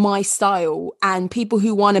in my style, and people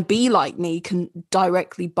who want to be like me can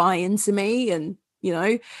directly buy into me, and you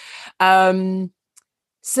know,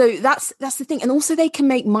 so that's the thing. And also they can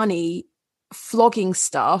make money flogging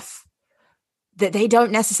stuff that they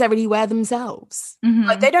don't necessarily wear themselves.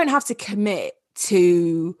 Like they don't have to commit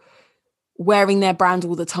to wearing their brand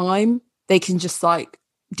all the time. They can just like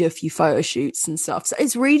do a few photo shoots and stuff. So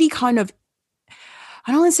it's really kind of,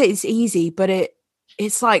 I don't want to say it's easy, but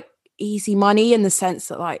it's like easy money in the sense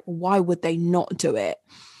that like, why would they not do it?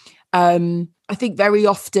 I think very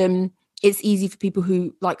often it's easy for people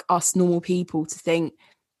who like us normal people to think,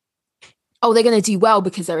 oh, they're going to do well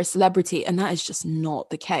because they're a celebrity. And that is just not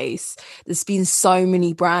the case. There's been so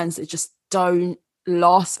many brands that just don't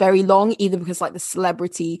last very long, either because like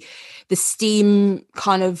the steam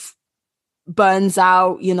kind of burns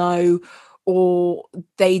out, you know, or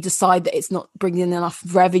they decide that it's not bringing in enough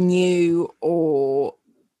revenue, or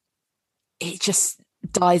it just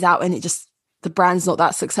dies out and the brand's not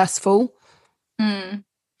that successful.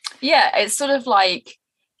 Yeah, it's sort of like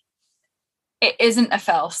it isn't a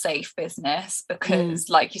fail-safe business because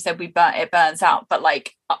like you said, it burns out, but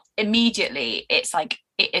like immediately it's like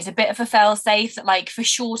it is a bit of a fail-safe that like for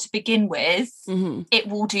sure to begin with it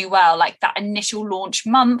will do well, like that initial launch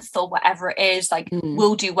month or whatever it is, like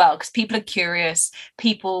will do well because people are curious,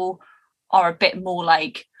 people are a bit more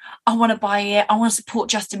like, I want to buy it, I want to support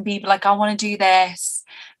Justin Bieber, like I want to do this.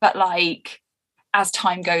 But like as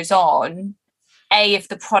time goes on, if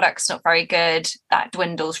the product's not very good, that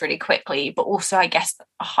dwindles really quickly. But also, I guess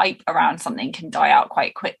a hype around something can die out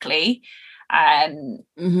quite quickly. And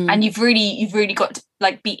you've really got to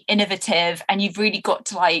like be innovative, and you've really got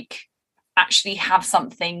to like actually have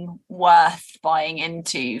something worth buying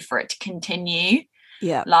into for it to continue.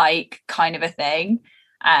 Yeah, like kind of a thing.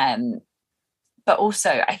 But also,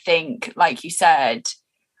 I think, like you said,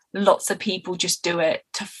 lots of people just do it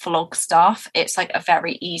to flog stuff. It's like a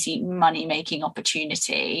very easy money-making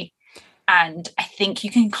opportunity. And I think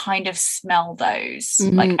you can kind of smell those.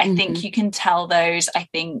 I think you can tell those. I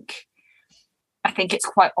think it's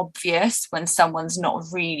quite obvious when someone's not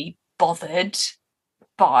really bothered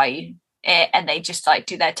by it and they just like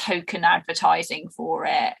do their token advertising for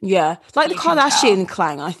it. Yeah, like the Kardashian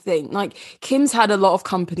clan. I think like Kim's had a lot of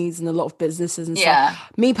companies and a lot of businesses and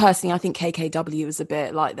stuff. Me personally, I think KKW is a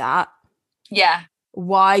bit like that. Yeah,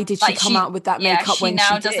 why did she come out with that makeup when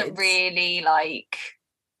she doesn't really like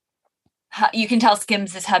you can tell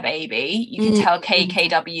Skims is her baby, you can tell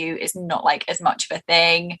KKW is not like as much of a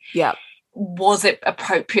thing. Yeah, was it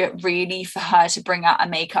appropriate really for her to bring out a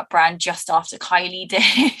makeup brand just after Kylie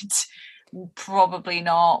did? Probably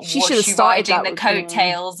not. She should have started riding the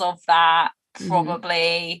coattails of that?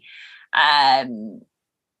 Probably. I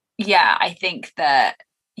think that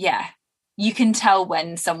you can tell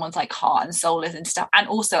when someone's like heart and soul is and stuff. And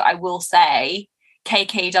also I will say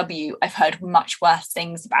KKW I've heard much worse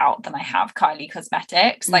things about than I have Kylie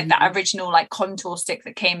Cosmetics. Like that original like contour stick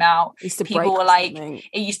that came out, people were like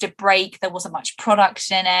it used to break, there wasn't much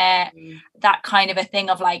product in it, that kind of a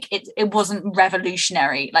thing of like it wasn't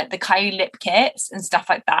revolutionary. Like the Kylie lip kits and stuff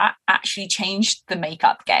like that actually changed the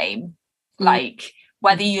makeup game. Like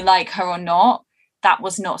whether you like her or not, that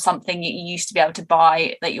was not something you used to be able to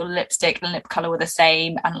buy, that your lipstick and lip color were the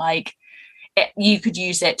same, and like you could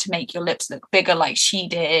use it to make your lips look bigger like she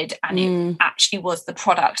did, and it actually was the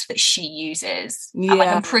product that she uses. And like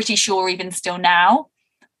I'm pretty sure even still now,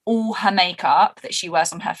 all her makeup that she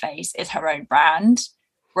wears on her face is her own brand,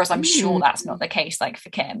 whereas I'm sure that's not the case like for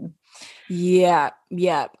Kim. Yeah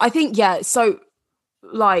I think so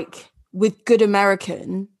like with Good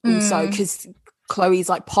American also, because Chloe's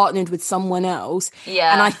like partnered with someone else,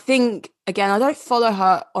 and I think, again, I don't follow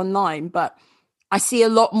her online, but I see a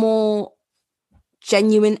lot more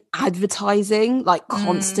genuine advertising, like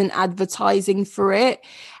constant advertising for it.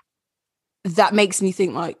 That makes me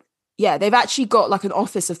think like, they've actually got like an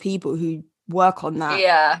office of people who work on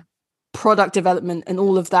that product development and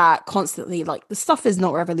all of that constantly. Like, the stuff is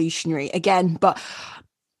not revolutionary again, but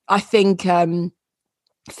I think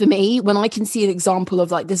for me, when I can see an example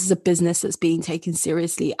of like, this is a business that's being taken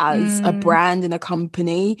seriously as a brand and a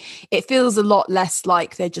company, it feels a lot less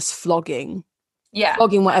like they're just flogging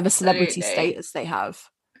whatever celebrity status they have.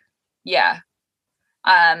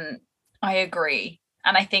 I agree.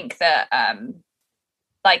 And I think that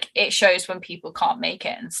like it shows when people can't make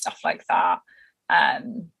it and stuff like that.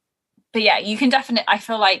 But yeah, you can definitely, I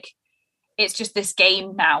feel like it's just this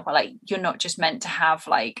game now where like you're not just meant to have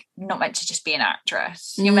like, not meant to just be an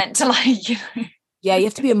actress. You're meant to like, you know, you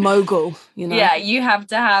have to be a mogul, you know. Yeah, you have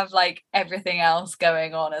to have like everything else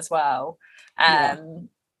going on as well. And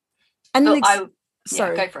go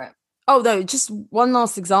for it. Oh no, just one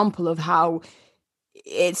last example of how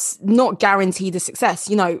it's not guaranteed a success.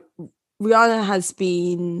 You know, Rihanna has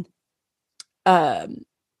been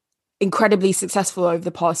incredibly successful over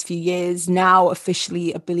the past few years, now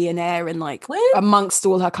officially a billionaire and like amongst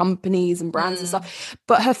all her companies and brands and stuff.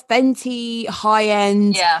 But her Fenty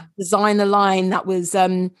high-end designer line that was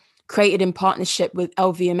created in partnership with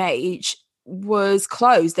LVMH was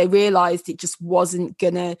closed. They realized it just wasn't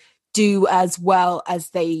gonna do as well as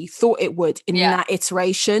they thought it would in that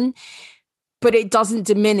iteration. But it doesn't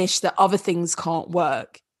diminish that other things can't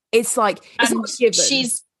work. It's like, it's not given.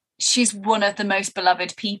 She's one of the most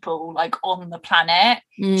beloved people like on the planet.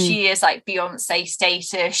 She is like Beyonce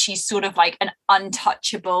status. She's sort of like an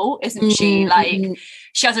untouchable, isn't she? Like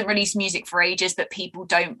she hasn't released music for ages, but people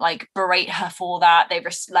don't like berate her for that. They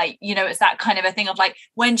like, you know, it's that kind of a thing of like,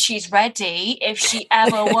 when she's ready, if she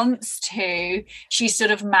ever wants to, she's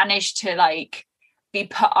sort of managed to like be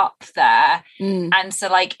put up there. And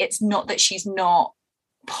so like, it's not that she's not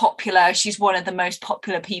popular. She's one of the most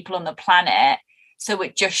popular people on the planet. So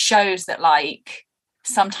it just shows that like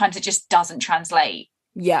sometimes it just doesn't translate.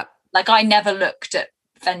 Yeah. Like I never looked at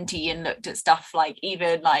Fenty and looked at stuff like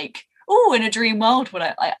even like, oh, in a dream world, would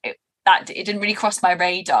it didn't really cross my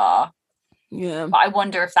radar. Yeah. But I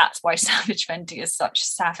wonder if that's why Savage Fenty is such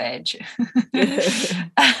savage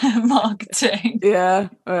marketing. Yeah,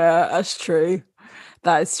 that's true.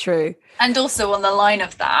 That is true. And also on the line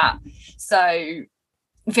of that, so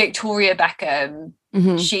Victoria Beckham,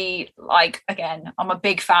 she like, again, I'm a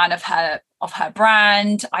big fan of her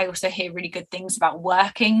brand. I also hear really good things about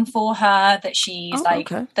working for her, that she's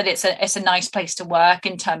that it's a nice place to work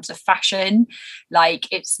in terms of fashion. Like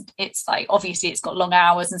it's like, obviously it's got long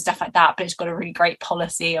hours and stuff like that, but it's got a really great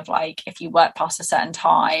policy of like, if you work past a certain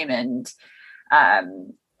time and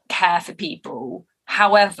care for people.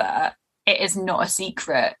 However, it is not a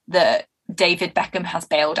secret that David Beckham has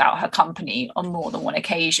bailed out her company on more than one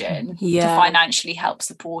occasion to financially help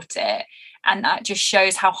support it. And that just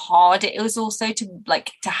shows how hard it is also to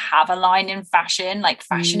have a line in fashion. Like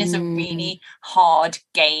fashion is a really hard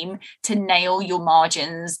game to nail your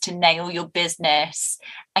margins, to nail your business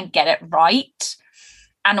and get it right.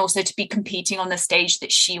 And also to be competing on the stage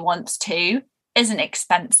that she wants to is an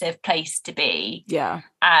expensive place to be. Yeah.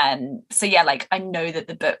 So like I know that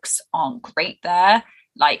the books aren't great there.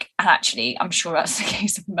 Like, and actually I'm sure that's the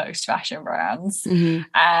case of most fashion brands.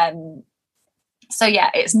 So yeah,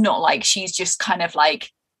 it's not like she's just kind of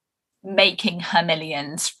like making her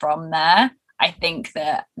millions from there. I think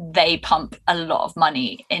that they pump a lot of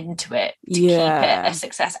money into it to keep it a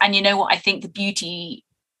success. And you know what? I think the beauty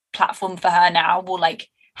platform for her now will like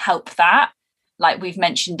help that. Like we've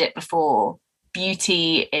mentioned it before,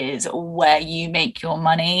 beauty is where you make your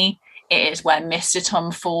money. It is where Mr.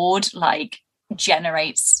 Tom Ford like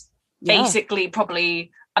generates basically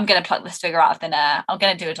probably, I'm going to pluck this figure out of thin air. I'm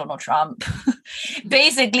going to do a Donald Trump.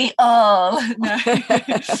 Basically,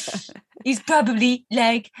 he's probably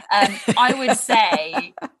like, I would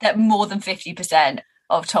say that more than 50%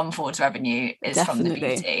 of Tom Ford's revenue is from the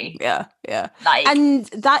beauty. Yeah. Like, and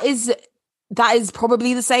that is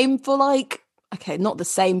probably the same for like okay, not the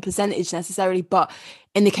same percentage necessarily, but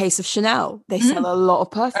in the case of Chanel, they sell a lot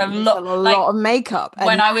of perfume, a lot of makeup.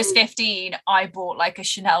 When I was 15, I bought like a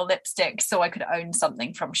Chanel lipstick so I could own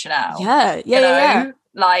something from Chanel. Yeah.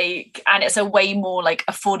 Like, and it's a way more like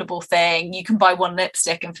affordable thing. You can buy one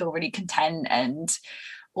lipstick and feel really content and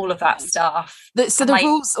all of that stuff. So the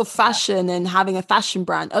rules of fashion and having a fashion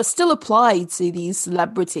brand are still applied to these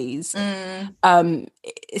celebrities.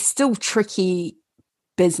 It's still tricky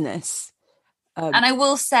business. And I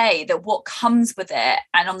will say that what comes with it,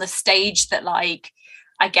 and on the stage that, like,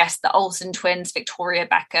 I guess the Olsen twins, Victoria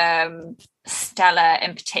Beckham, Stella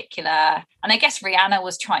in particular, and I guess Rihanna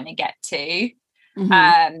was trying to get to.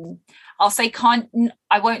 I'll say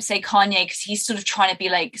I won't say Kanye because he's sort of trying to be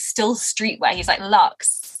like still streetwear. He's like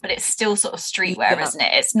luxe, but it's still sort of streetwear, isn't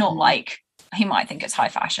it? It's not like, he might think it's high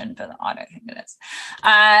fashion, but I don't think it is.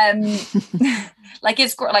 Like,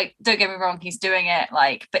 it's like, don't get me wrong, he's doing it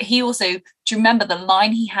like, but he also, do you remember the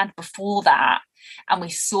line he had before that? And we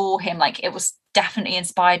saw him, like, it was definitely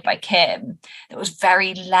inspired by Kim. It was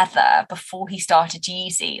very leather before he started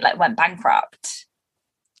Yeezy, like went bankrupt.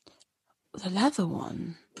 The leather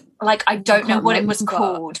one? Like, I don't know what it was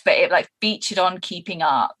called, but it like featured on Keeping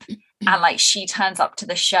Up. And like she turns up to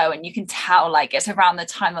the show and you can tell like it's around the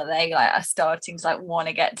time that they like are starting to like want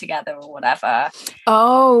to get together or whatever.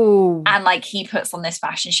 Oh. And like he puts on this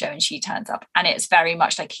fashion show and she turns up and it's very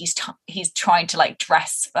much like he's trying to like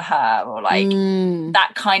dress for her or like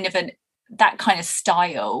that kind of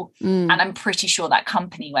style. And I'm pretty sure that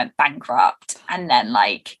company went bankrupt and then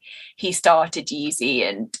like he started Yeezy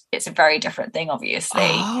and it's a very different thing, obviously.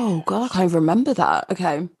 Oh God, I can't remember that.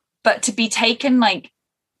 Okay. But to be taken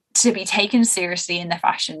seriously in the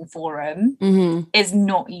fashion forum is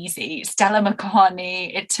not easy. Stella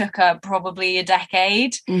McCartney, it took her probably a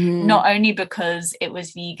decade, not only because it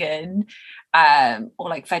was vegan or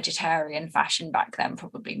like vegetarian fashion back then,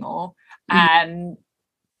 probably more,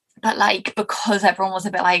 but like because everyone was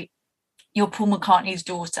a bit like, you're Paul McCartney's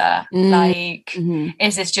daughter, like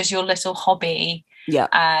is this just your little hobby? Yeah.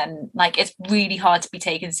 And like it's really hard to be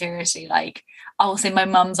taken seriously. Like I will say my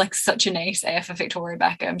mum's like such a naysayer for Victoria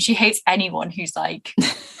Beckham. She hates anyone who's like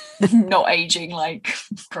not aging like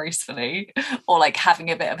gracefully or like having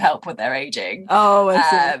a bit of help with their aging. Oh,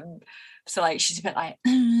 I see. So like she's a bit like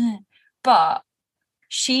but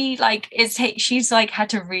she like she's like had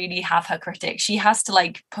to really have her critics. She has to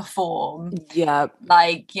like perform,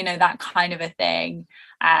 like, you know, that kind of a thing.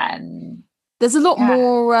 And there's a lot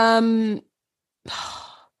more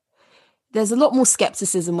there's a lot more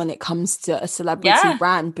skepticism when it comes to a celebrity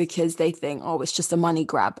brand because they think, oh, it's just a money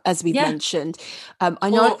grab, as we've mentioned. I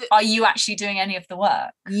know. Are you actually doing any of the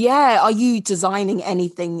work? Yeah. Are you designing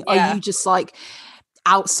anything? Are you just like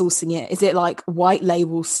outsourcing it? Is it like white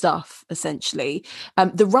label stuff essentially?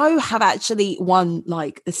 The Row have actually won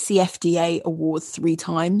like the CFDA award 3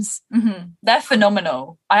 times. They're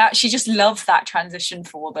phenomenal. I actually just love that transition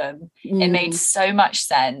for them. It made so much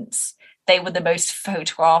sense. They were the most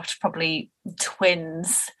photographed probably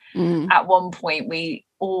twins. At one point we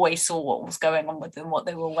always saw what was going on with them, what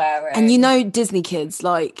they were wearing. And you know, Disney kids,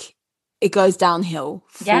 like it goes downhill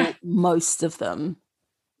for most of them.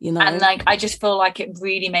 You know? And like I just feel like it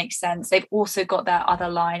really makes sense. They've also got their other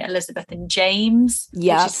line, Elizabeth and James, which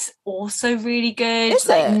is also really good. Is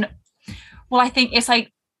like, it? Well, I think it's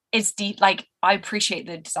like it's deep. Like I appreciate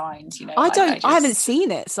the designs. You know, I haven't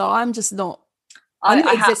seen it, so I'm just not.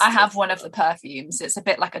 I have one of the perfumes. It's a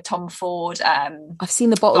bit like a Tom Ford. I've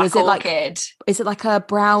seen the bottle. Is it like a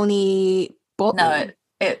brownie bottle? No,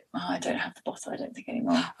 I don't have the bottle. I don't think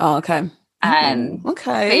anymore. Oh, okay. Okay.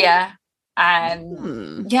 But yeah.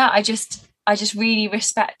 I just really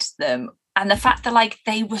respect them, and the fact that like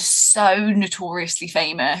they were so notoriously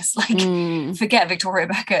famous, like forget Victoria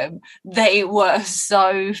Beckham, they were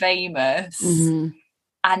so famous,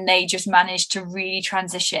 and they just managed to really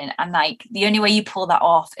transition, and like the only way you pull that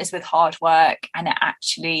off is with hard work and it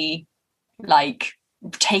actually like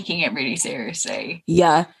taking it really seriously.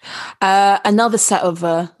 Another set of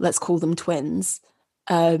let's call them twins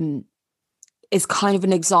is kind of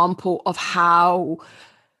an example of how,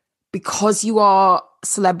 because you are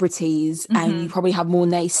celebrities and you probably have more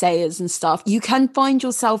naysayers and stuff, you can find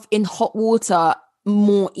yourself in hot water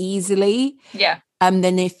more easily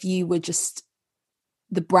than if you were just,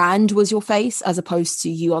 the brand was your face as opposed to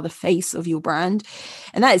you are the face of your brand.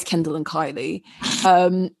 And that is Kendall and Kylie.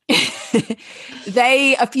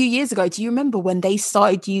 They, a few years ago, do you remember when they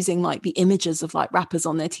started using like the images of like rappers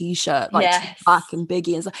on their t-shirt, like Tupac and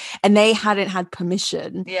Biggie and stuff, and they hadn't had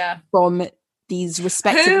permission from these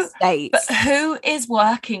respective states. But who is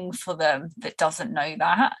working for them that doesn't know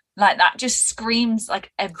that? Like that just screams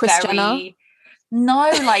like a Kris Jenner?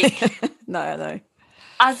 No, like no.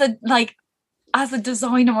 As a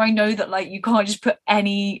designer, I know that like you can't just put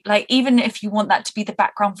any, like, even if you want that to be the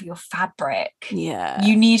background for your fabric,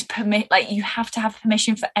 you need you have to have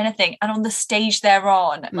permission for anything. And on the stage they're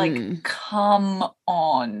on, like, come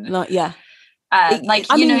on. Yeah.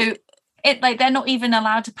 They're not even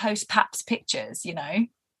allowed to post Paps pictures, you know,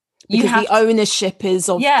 because the ownership is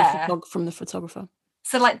of from the photographer.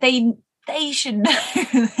 So like they should know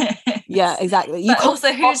this. Yeah, exactly. But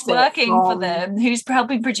also, who's working for them? Who's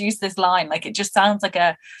helping produce this line? Like, it just sounds like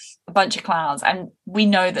a bunch of clowns, and we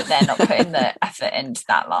know that they're not putting the effort into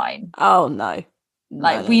that line. Oh no!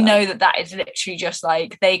 We know that is literally just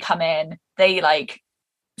like they come in, they like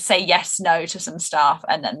say yes, no to some stuff,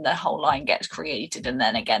 and then the whole line gets created, and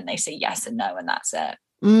then again they say yes and no, and that's it.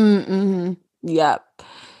 Mm-hmm. Yeah.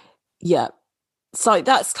 So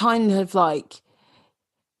that's kind of like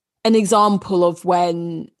an example of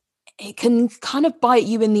when it can kind of bite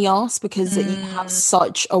you in the ass, because you have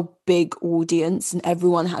such a big audience and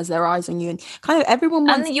everyone has their eyes on you, and kind of everyone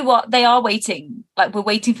wants... And they are waiting, like we're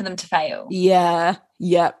waiting for them to fail. Yeah.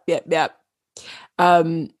 So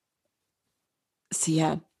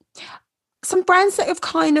yeah, some brands that have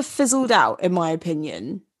kind of fizzled out, in my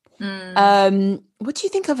opinion. What do you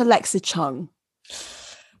think of Alexa Chung?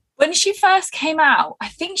 When she first came out, I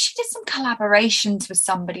think she did some collaborations with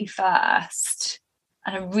somebody first,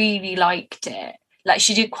 and I really liked it. Like,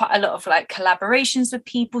 she did quite a lot of like collaborations with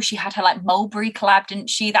people. She had her like Mulberry collab,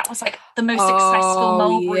 didn't she? That was like the most successful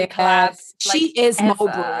Mulberry collab. She is ever.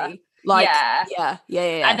 Mulberry. Like, yeah.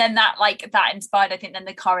 And then that inspired, I think, then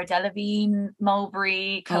the Cara Delevingne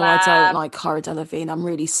Mulberry collab. I don't like Cara Delevingne. I'm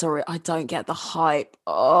really sorry. I don't get the hype.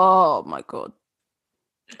 Oh my God.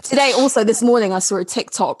 Today, also this morning, I saw a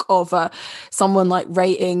TikTok of someone like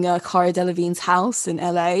rating Cara Delevingne's house in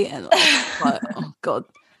LA, and I was like, oh God,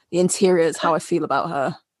 the interior is how I feel about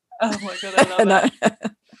her. Oh my God, I love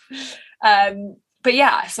it. But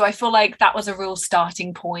yeah, so I feel like that was a real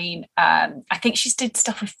starting point. I think she did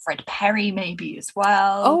stuff with Fred Perry maybe as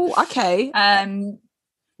well. Oh, okay.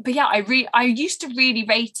 But yeah, I used to really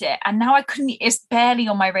rate it, and now it's barely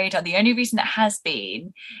on my radar. The only reason it has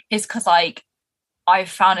been is because like I've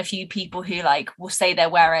found a few people who like will say they're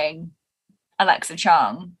wearing Alexa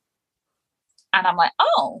Chung, and I'm like,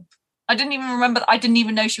 oh, I didn't even remember. I didn't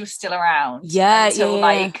even know she was still around.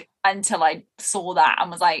 Until I saw that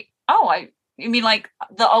and was like, oh, you mean like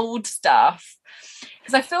the old stuff?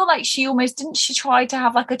 Because I feel like she almost didn't. She try to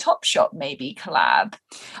have like a Topshop maybe collab.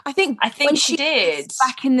 I think she did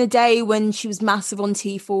back in the day when she was massive on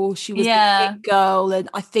T4. She was the big girl, and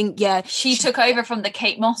I think she took over from the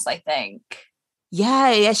Kate Moss, I think.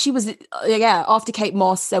 Yeah, she was. After Kate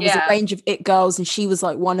Moss, there was a range of it girls, and she was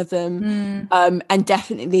like one of them. And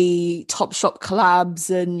definitely Topshop collabs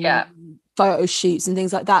and photo shoots and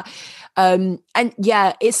things like that. And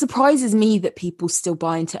yeah, it surprises me that people still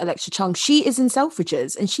buy into Alexa Chung. She is in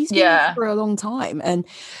Selfridges, and she's been there for a long time, and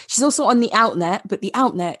she's also on the Outnet, but the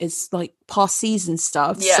Outnet is like past season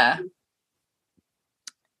stuff. Yeah. So,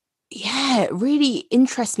 yeah, it really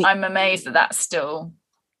interests me. I'm amazed that that's still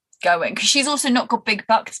going, because she's also not got big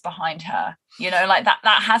bucks behind her, you know, like that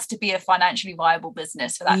has to be a financially viable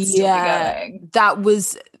business for that to still be going.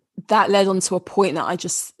 That led on to a point that I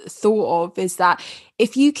just thought of, is that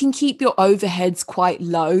if you can keep your overheads quite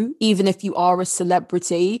low, even if you are a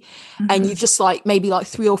celebrity, and you've just like maybe like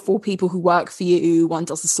 3 or 4 people who work for you, one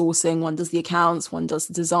does the sourcing, one does the accounts, one does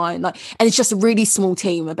the design, like, and it's just a really small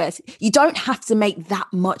team. I bet you don't have to make that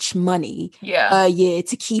much money a year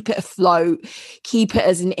to keep it afloat, keep it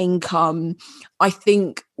as an income. I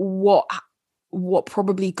think what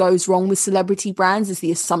probably goes wrong with celebrity brands is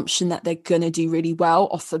the assumption that they're going to do really well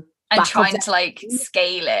off the and trying to like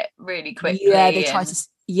scale it really quickly. Yeah, they try to.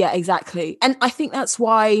 Yeah, exactly. And I think that's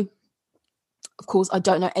why, of course, I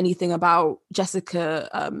don't know anything about Jessica.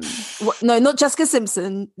 No, not Jessica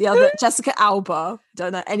Simpson. The other Jessica Alba.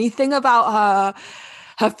 Don't know anything about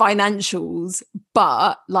her financials.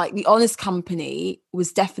 But like The Honest Company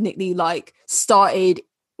was definitely like started,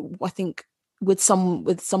 I think, with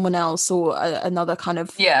someone else or another kind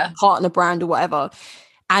of partner brand or whatever,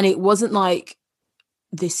 and it wasn't like,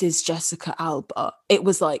 this is Jessica Alba. It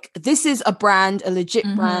was like, this is a brand, a legit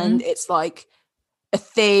brand. It's like a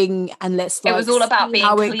thing, and let's like, it was all about being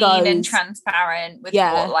clean and transparent with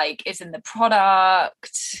what like is in the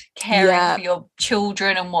product, caring for your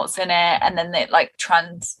children and what's in it, and then they like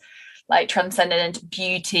transcended into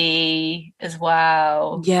beauty as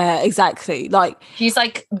well. Yeah, exactly. Like, she's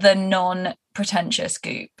like the non-pretentious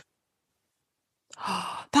Goop.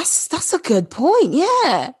 That's a good point.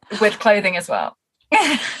 Yeah, with clothing as well.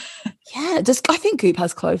 Yeah, I think Goop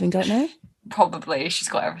has clothing, don't they? probably she's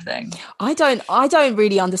got everything. I don't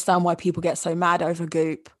really understand why people get so mad over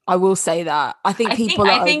Goop. I will say that. I think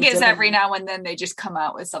it's every now and then they just come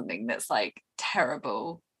out with something that's like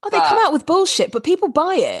terrible. Oh, they come out with bullshit, but people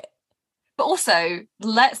buy it. But also,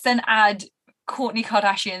 let's then add Kourtney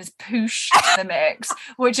Kardashian's Poosh to the mix,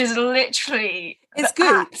 which is literally it's the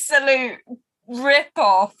Goop. Absolute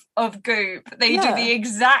rip-off of Goop. They do the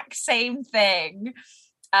exact same thing.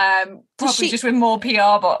 Probably just with more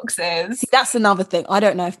PR boxes. See, that's another thing. I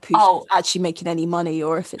don't know if Poosh is actually making any money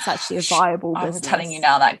or if it's actually a viable business. I'm telling you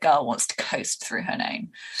now, that girl wants to coast through her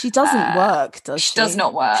name. She doesn't work, does she? She does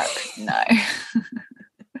not work, no.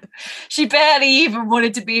 She barely even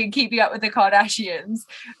wanted to be in Keeping Up with the Kardashians,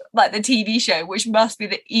 like the TV show, which must be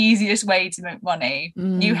the easiest way to make money.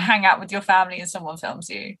 You hang out with your family and someone films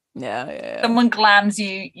you. Yeah. Someone glams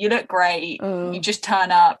you, you look great, you just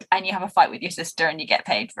turn up and you have a fight with your sister and you get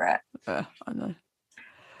paid for it. I know.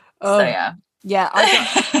 So yeah. Yeah,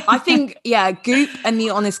 I think, Goop and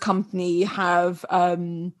The Honest Company have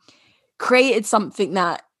created something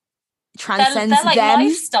that transcends they're like them.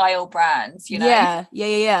 Lifestyle brands, you know.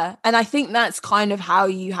 Yeah. And I think that's kind of how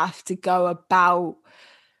you have to go about.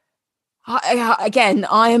 Again,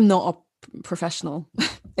 I am not a professional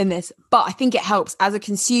in this, but I think it helps as a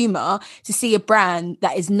consumer to see a brand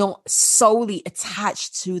that is not solely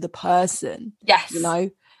attached to the person. Yes, you know.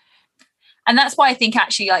 And that's why I think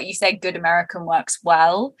actually, like you said, Good American works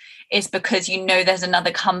well, is because, you know, there's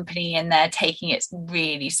another company in there taking it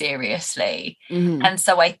really seriously. And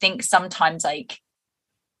so I think sometimes, like,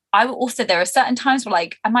 there are certain times where,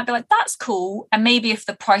 like, I might be like, that's cool. And maybe if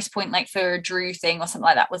the price point, like for a Drew thing or something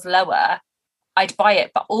like that was lower, I'd buy it.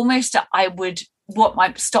 But almost what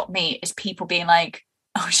might stop me is people being like,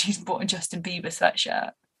 oh, she's bought a Justin Bieber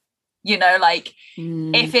sweatshirt. You know, like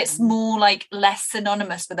if it's more like less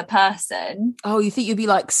synonymous with a person. Oh, you think you'd be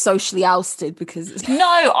like socially ousted because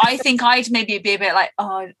No, I think I'd maybe be a bit like,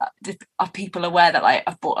 oh, are people aware that like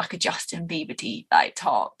I've bought like a Justin Bieber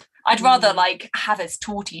top? I'd rather like have his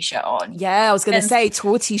tour t-shirt on. Yeah, I was gonna say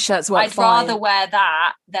tour t-shirts work I'd rather wear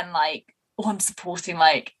that than like, oh, I'm supporting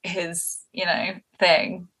like his, you know,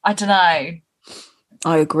 thing. I don't know.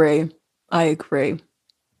 I agree.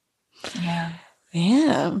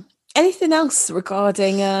 Yeah. Anything else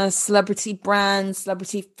regarding celebrity brands,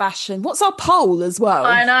 celebrity fashion? What's our poll as well?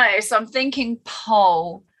 I know. So I'm thinking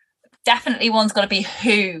poll. Definitely one's got to be,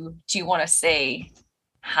 who do you want to see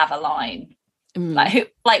have a line? Like who?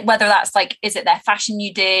 Like whether that's like, is it their fashion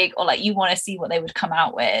you dig, or like you want to see what they would come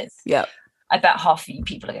out with? Yeah. I bet half of you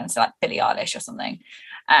people are going to say like Billie Eilish or something.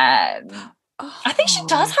 I think she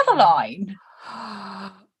does have a line.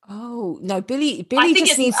 Oh no, Billie I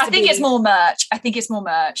just needs to think it's more merch.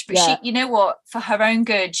 But she, you know what? For her own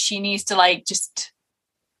good, she needs to like just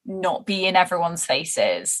not be in everyone's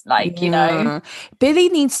faces. Like, you know, Billie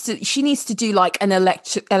needs to do like an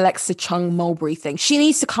Alexa Chung Mulberry thing. She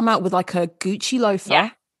needs to come out with like a Gucci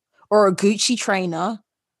loafer or a Gucci trainer,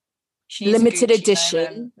 limited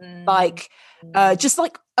edition, like just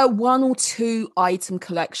like a 1 or 2 item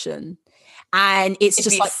collection, and it's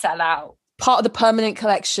just like sell out. Part of the permanent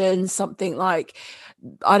collection, something like,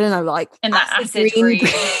 I don't know, like in that acid green.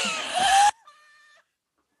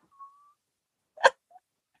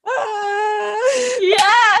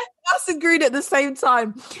 Acid green at the same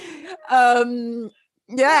time. I mean,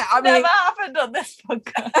 never happened on this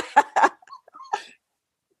podcast.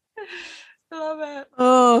 Love it.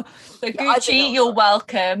 Oh, so Gucci, you're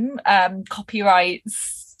welcome.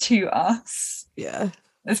 Copyrights to us. Yeah.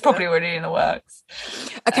 It's probably already in the works.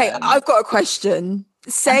 Okay, I've got a question.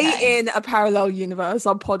 Say in a parallel universe,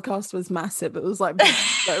 our podcast was massive. It was like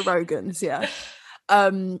Joe Rogan's, yeah.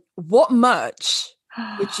 What merch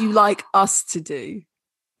would you like us to do?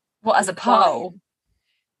 What, as a poll?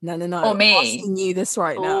 No. Or me? I'm asking you this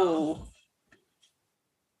right now.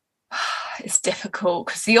 It's difficult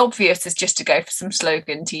because the obvious is just to go for some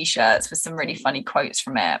slogan t-shirts with some really funny quotes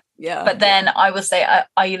from it. Yeah. But then I will say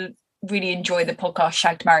I really enjoy the podcast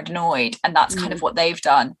Shagged, Married, Annoyed, and that's kind of what they've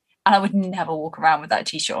done. And I would never walk around with that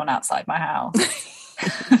t-shirt on outside my house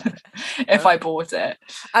if I bought it.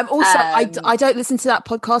 Also, I don't listen to that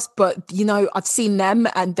podcast, but you know, I've seen them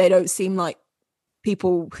and they don't seem like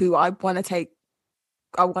people who I want to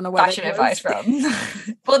wear fashion advice from.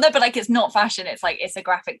 Well, no, but like it's not fashion, it's like it's a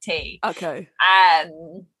graphic tee. Okay.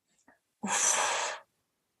 And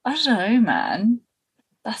I don't know, man.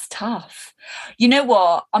 That's tough. You know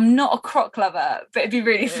what? I'm not a croc lover, but it'd be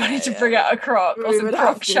really funny to bring out a croc or some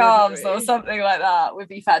croc charms or something like that. Would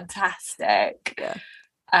be fantastic. Yeah.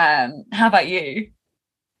 How about you?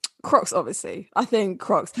 Crocs, obviously. I think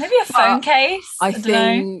Crocs. Maybe a phone case. I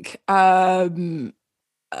think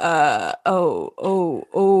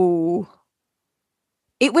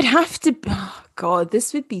It would have to. Oh God,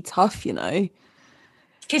 this would be tough, you know.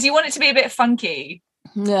 Because you want it to be a bit funky.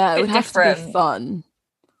 Yeah, it would have to be fun.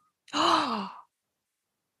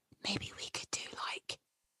 Maybe we could do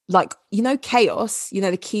like you know, Chaos. You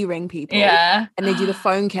know, the keyring people. Yeah, and they do the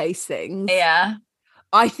phone case things. Yeah,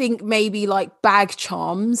 I think maybe like bag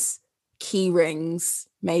charms, key rings,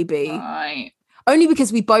 maybe. Right. Only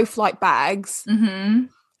because we both like bags. Mm-hmm.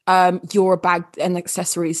 You're a bag and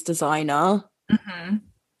accessories designer. Mm-hmm.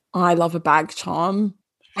 I love a bag charm.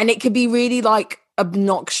 And it could be really like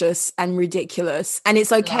obnoxious and ridiculous. And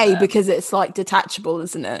it's okay because it's like detachable,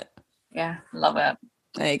 isn't it? Yeah, love it.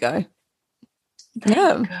 There you go.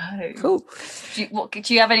 There you go. Cool.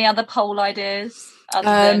 Do you have any other poll ideas other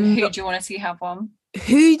than who do you want to see have one?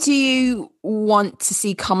 Who do you want to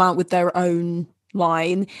see come out with their own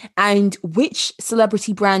line, and which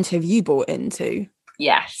celebrity brand have you bought into?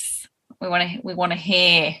 Yes, we want to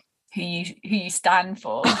hear who you stand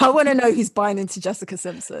for. I want to know who's buying into Jessica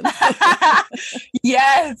Simpson.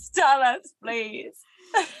 Yes, tell us, please.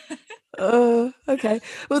 Okay.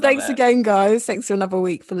 Well, thanks again, guys. Thanks for another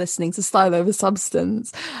week for listening to Style Over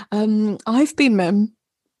Substance. I've been Mim.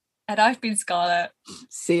 And I've been Scarlett.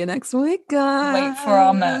 See you next week, guys. Wait for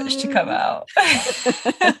our merch to come out.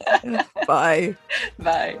 Bye.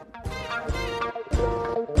 Bye.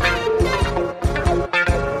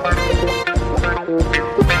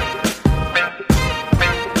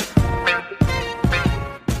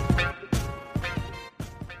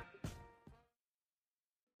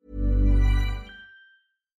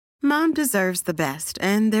 Mom deserves the best,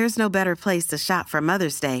 and there's no better place to shop for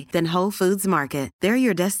Mother's Day than Whole Foods Market. They're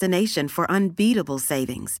your destination for unbeatable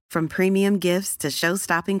savings, from premium gifts to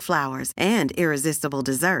show-stopping flowers and irresistible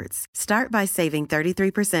desserts. Start by saving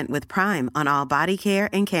 33% with Prime on all body care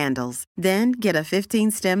and candles. Then get a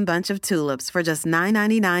 15-stem bunch of tulips for just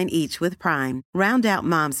 $9.99 each with Prime. Round out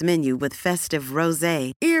Mom's menu with festive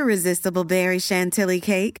rosé, irresistible berry chantilly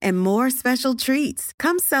cake, and more special treats.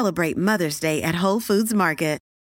 Come celebrate Mother's Day at Whole Foods Market.